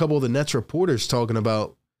saw a couple of the Nets reporters talking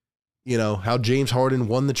about, how James Harden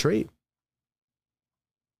won the trade.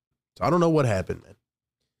 So I don't know what happened, man.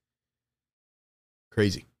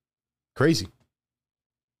 Crazy. Crazy.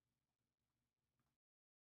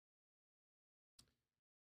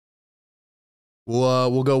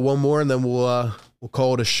 We'll go one more and then we'll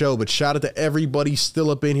call it a show. But shout out to everybody still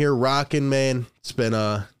up in here rocking, man. It's been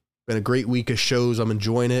a great week of shows. I'm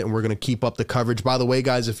enjoying it, and we're going to keep up the coverage. By the way,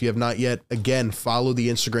 guys, if you have not yet, again, follow the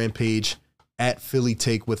Instagram page at Philly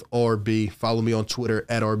Take with RB. Follow me on Twitter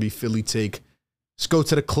at RB Philly Take. Let's go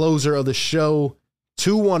to the closer of the show,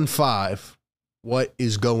 215. What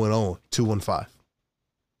is going on, 215?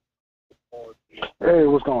 Hey,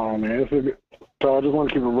 what's going on, man? So I just want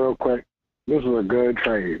to keep it real quick. This was a good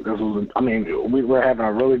trade. We're having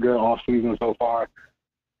a really good off season so far.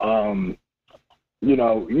 You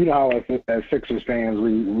know how as Sixers fans,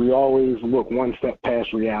 we always look one step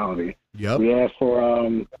past reality. Yep. We asked for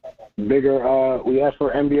we asked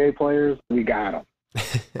for NBA players. We got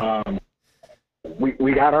them.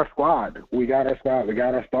 We got our squad. We got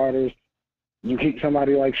our starters. You keep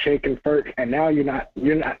somebody like Shake and Furk, and now you're not.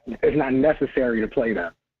 It's not necessary to play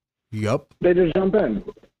them. Yep. They just jump in.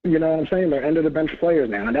 You know what I'm saying? They're end of the bench players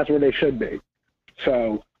now, and that's where they should be.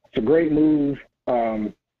 So it's a great move.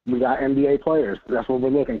 We got NBA players. That's what we're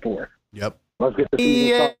looking for. Yep. Let's get the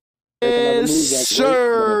season started. Yes,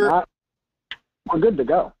 sir. We're good to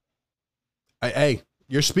go. Hey,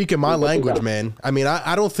 you're speaking my language, man. I mean,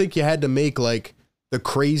 I don't think you had to make like the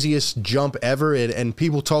craziest jump ever. And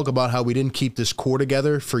people talk about how we didn't keep this core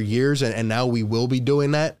together for years, and now we will be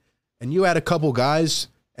doing that. And you had a couple guys,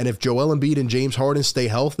 and if Joel Embiid and James Harden stay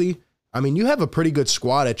healthy, I mean, you have a pretty good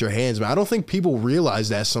squad at your hands, man. I don't think people realize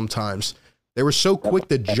that sometimes. They were so quick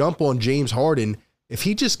to jump on James Harden. If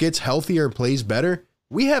he just gets healthier and plays better,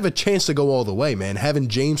 we have a chance to go all the way, man. Having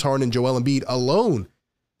James Harden and Joel Embiid alone.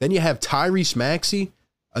 Then you have Tyrese Maxey,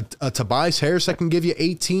 a Tobias Harris that can give you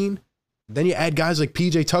 18. Then you add guys like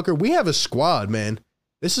PJ Tucker. We have a squad, man.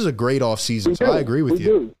 This is a great offseason, so I agree with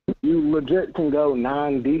you. You legit can go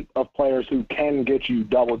 9 deep of players who can get you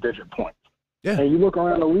double-digit points. Yeah. And you look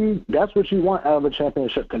around the league, that's what you want out of a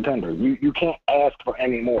championship contender. You can't ask for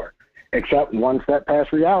any more. Except one step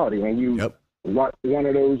past reality. And you want one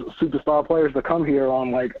of those superstar players to come here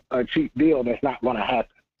on like a cheap deal, that's not going to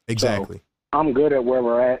happen. Exactly. So I'm good at where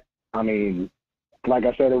we're at. I mean, like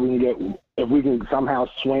I said, if we can somehow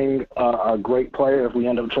swing a great player, if we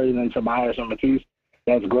end up trading in Tobias or Matisse,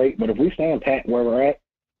 that's great. But if we stand pat where we're at,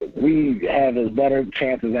 we have as better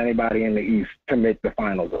chance as anybody in the East to make the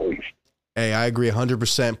finals at least. Hey, I agree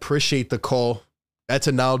 100%. Appreciate the call. That's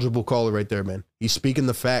a knowledgeable caller right there, man. He's speaking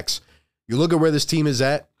the facts. You look at where this team is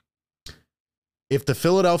at. If the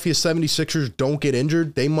Philadelphia 76ers don't get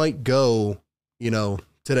injured, they might go, to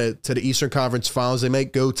the Eastern Conference Finals. They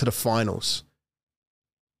might go to the finals.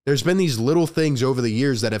 There's been these little things over the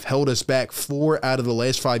years that have held us back 4 out of the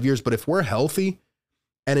last 5 years. But if we're healthy,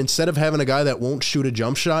 and instead of having a guy that won't shoot a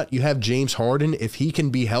jump shot, you have James Harden. If he can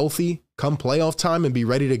be healthy come playoff time and be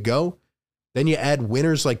ready to go, then you add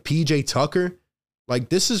winners like PJ Tucker. Like,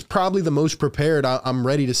 this is probably the most prepared I'm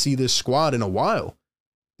ready to see this squad in a while.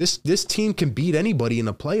 This team can beat anybody in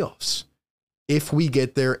the playoffs if we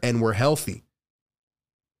get there and we're healthy.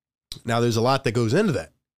 Now, there's a lot that goes into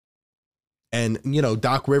that. And, you know,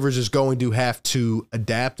 Doc Rivers is going to have to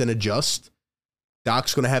adapt and adjust.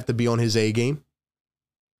 Doc's going to have to be on his A game.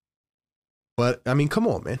 But, I mean, come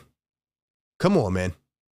on, man. Come on, man.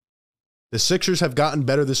 The Sixers have gotten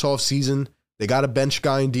better this offseason. They got a bench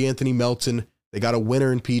guy in DeAnthony Melton. They got a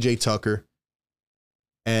winner in PJ Tucker.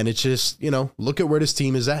 And it's just, you know, look at where this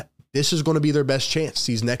team is at. This is going to be their best chance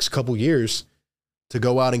these next couple years to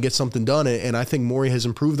go out and get something done. And I think Morey has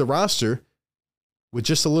improved the roster with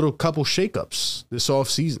just a little couple shakeups this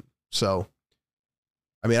offseason. So,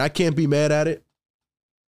 I mean, I can't be mad at it.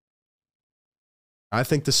 I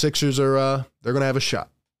think the Sixers are, they're going to have a shot.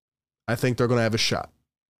 I think they're going to have a shot.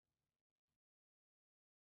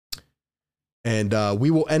 And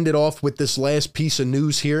we will end it off with this last piece of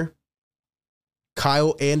news here.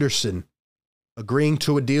 Kyle Anderson agreeing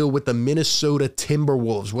to a deal with the Minnesota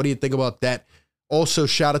Timberwolves. What do you think about that? Also,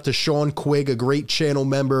 shout out to Sean Quigg, a great channel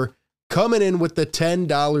member, coming in with the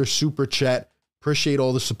 $10 super chat. Appreciate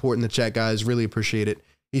all the support in the chat, guys. Really appreciate it.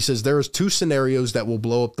 He says, there is 2 scenarios that will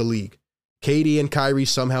blow up the league. KD and Kyrie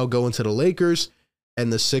somehow going to the Lakers,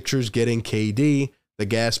 and the Sixers getting KD. The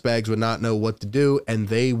gas bags would not know what to do, and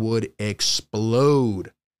they would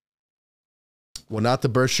explode. Well, not to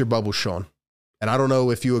burst your bubble, Sean. And I don't know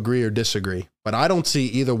if you agree or disagree, but I don't see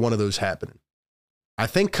either one of those happening. I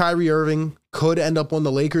think Kyrie Irving could end up on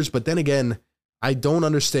the Lakers, but then again, I don't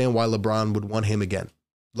understand why LeBron would want him again.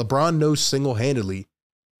 LeBron knows single-handedly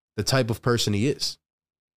the type of person he is.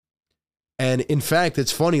 And in fact,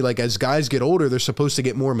 it's funny, like as guys get older, they're supposed to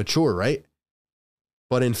get more mature, right?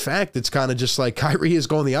 But in fact, it's kind of just like Kyrie is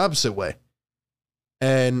going the opposite way.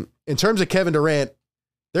 And in terms of Kevin Durant,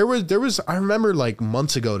 there was, I remember like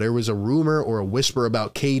months ago, there was a rumor or a whisper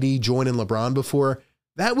about KD joining LeBron before.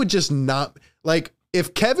 That would just not, like,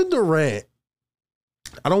 if Kevin Durant,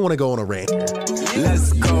 I don't want to go on a rant here.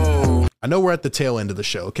 Let's go. I know we're at the tail end of the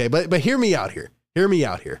show, okay? But hear me out here. Hear me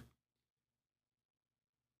out here.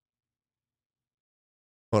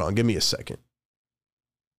 Hold on, give me a second.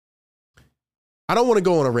 I don't want to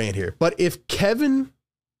go on a rant here, but if Kevin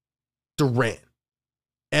Durant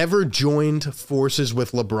ever joined forces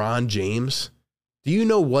with LeBron James, do you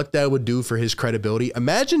know what that would do for his credibility?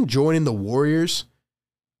 Imagine joining the Warriors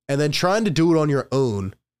and then trying to do it on your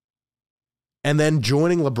own and then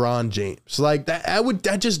joining LeBron James. Like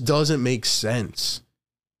that just doesn't make sense.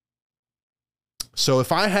 So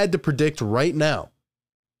if I had to predict right now,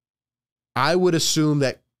 I would assume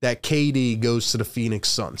that KD goes to the Phoenix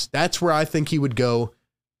Suns. That's where I think he would go,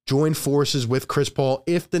 join forces with Chris Paul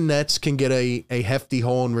if the Nets can get a hefty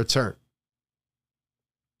haul in return.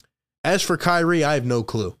 As for Kyrie, I have no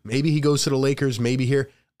clue. Maybe he goes to the Lakers, maybe here.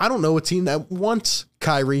 I don't know a team that wants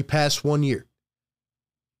Kyrie past 1 year.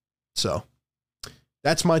 So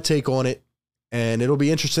that's my take on it. And it'll be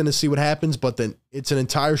interesting to see what happens, but then it's an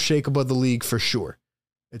entire shakeup of the league for sure.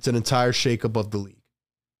 It's an entire shakeup of the league.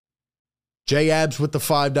 J Abs with the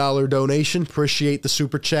 $5 donation. Appreciate the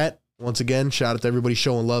super chat. Once again, shout out to everybody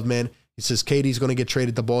showing love, man. He says, KD's going to get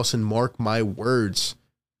traded to Boston. Mark my words.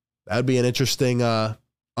 That would be an interesting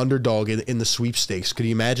underdog in the sweepstakes. Could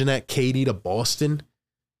you imagine that? KD to Boston?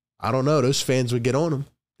 I don't know. Those fans would get on him.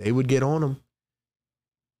 They would get on him.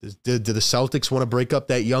 Do the Celtics want to break up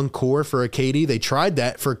that young core for a KD? They tried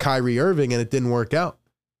that for Kyrie Irving, and it didn't work out.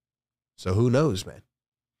 So who knows, man?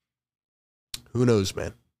 Who knows,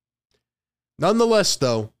 man? Nonetheless,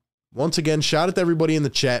 though, once again, shout out to everybody in the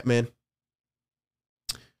chat, man.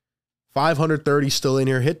 530 still in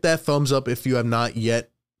here. Hit that thumbs up if you have not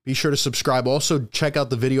yet. Be sure to subscribe. Also, check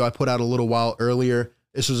out the video I put out a little while earlier.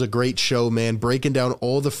 This was a great show, man. Breaking down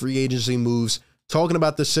all the free agency moves. Talking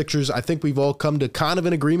about the Sixers. I think we've all come to kind of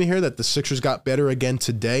an agreement here that the Sixers got better again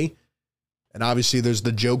today. And obviously, there's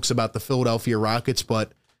the jokes about the Philadelphia Rockets,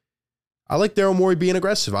 but I like Daryl Morey being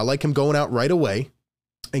aggressive. I like him going out right away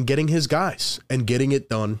and getting his guys and getting it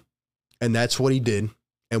done. And that's what he did.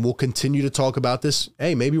 And we'll continue to talk about this.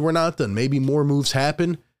 Hey, maybe we're not done. Maybe more moves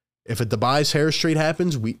happen. If a Tobias Harris trade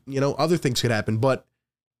happens, other things could happen. But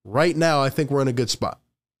right now, I think we're in a good spot.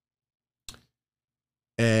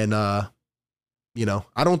 And, I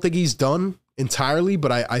don't think he's done entirely,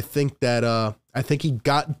 but I think that I think he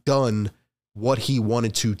got done what he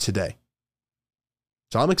wanted to today.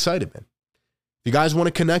 So I'm excited, man. If you guys want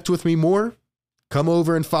to connect with me more, come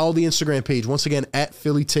over and follow the Instagram page. Once again, at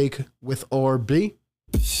Philly Take with RB.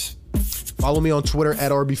 Follow me on Twitter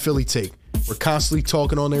at RB Philly Take. We're constantly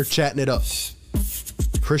talking on there, chatting it up.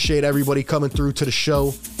 Appreciate everybody coming through to the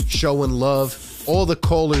show, showing love. All the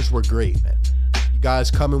callers were great, man. You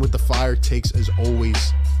guys coming with the fire takes as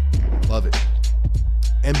always. Love it.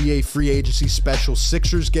 NBA free agency special.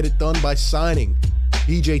 Sixers get it done by signing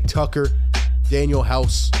PJ Tucker, Daniel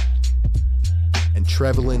House, and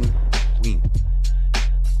Trevelin Queen.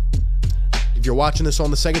 If you're watching this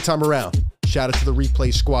on the second time around, shout out to the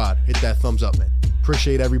replay squad. Hit that thumbs up, man.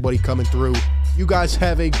 Appreciate everybody coming through. You guys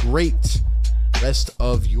have a great rest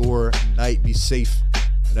of your night. Be safe.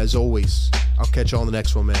 And as always, I'll catch you on the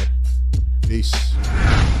next one, man. Peace.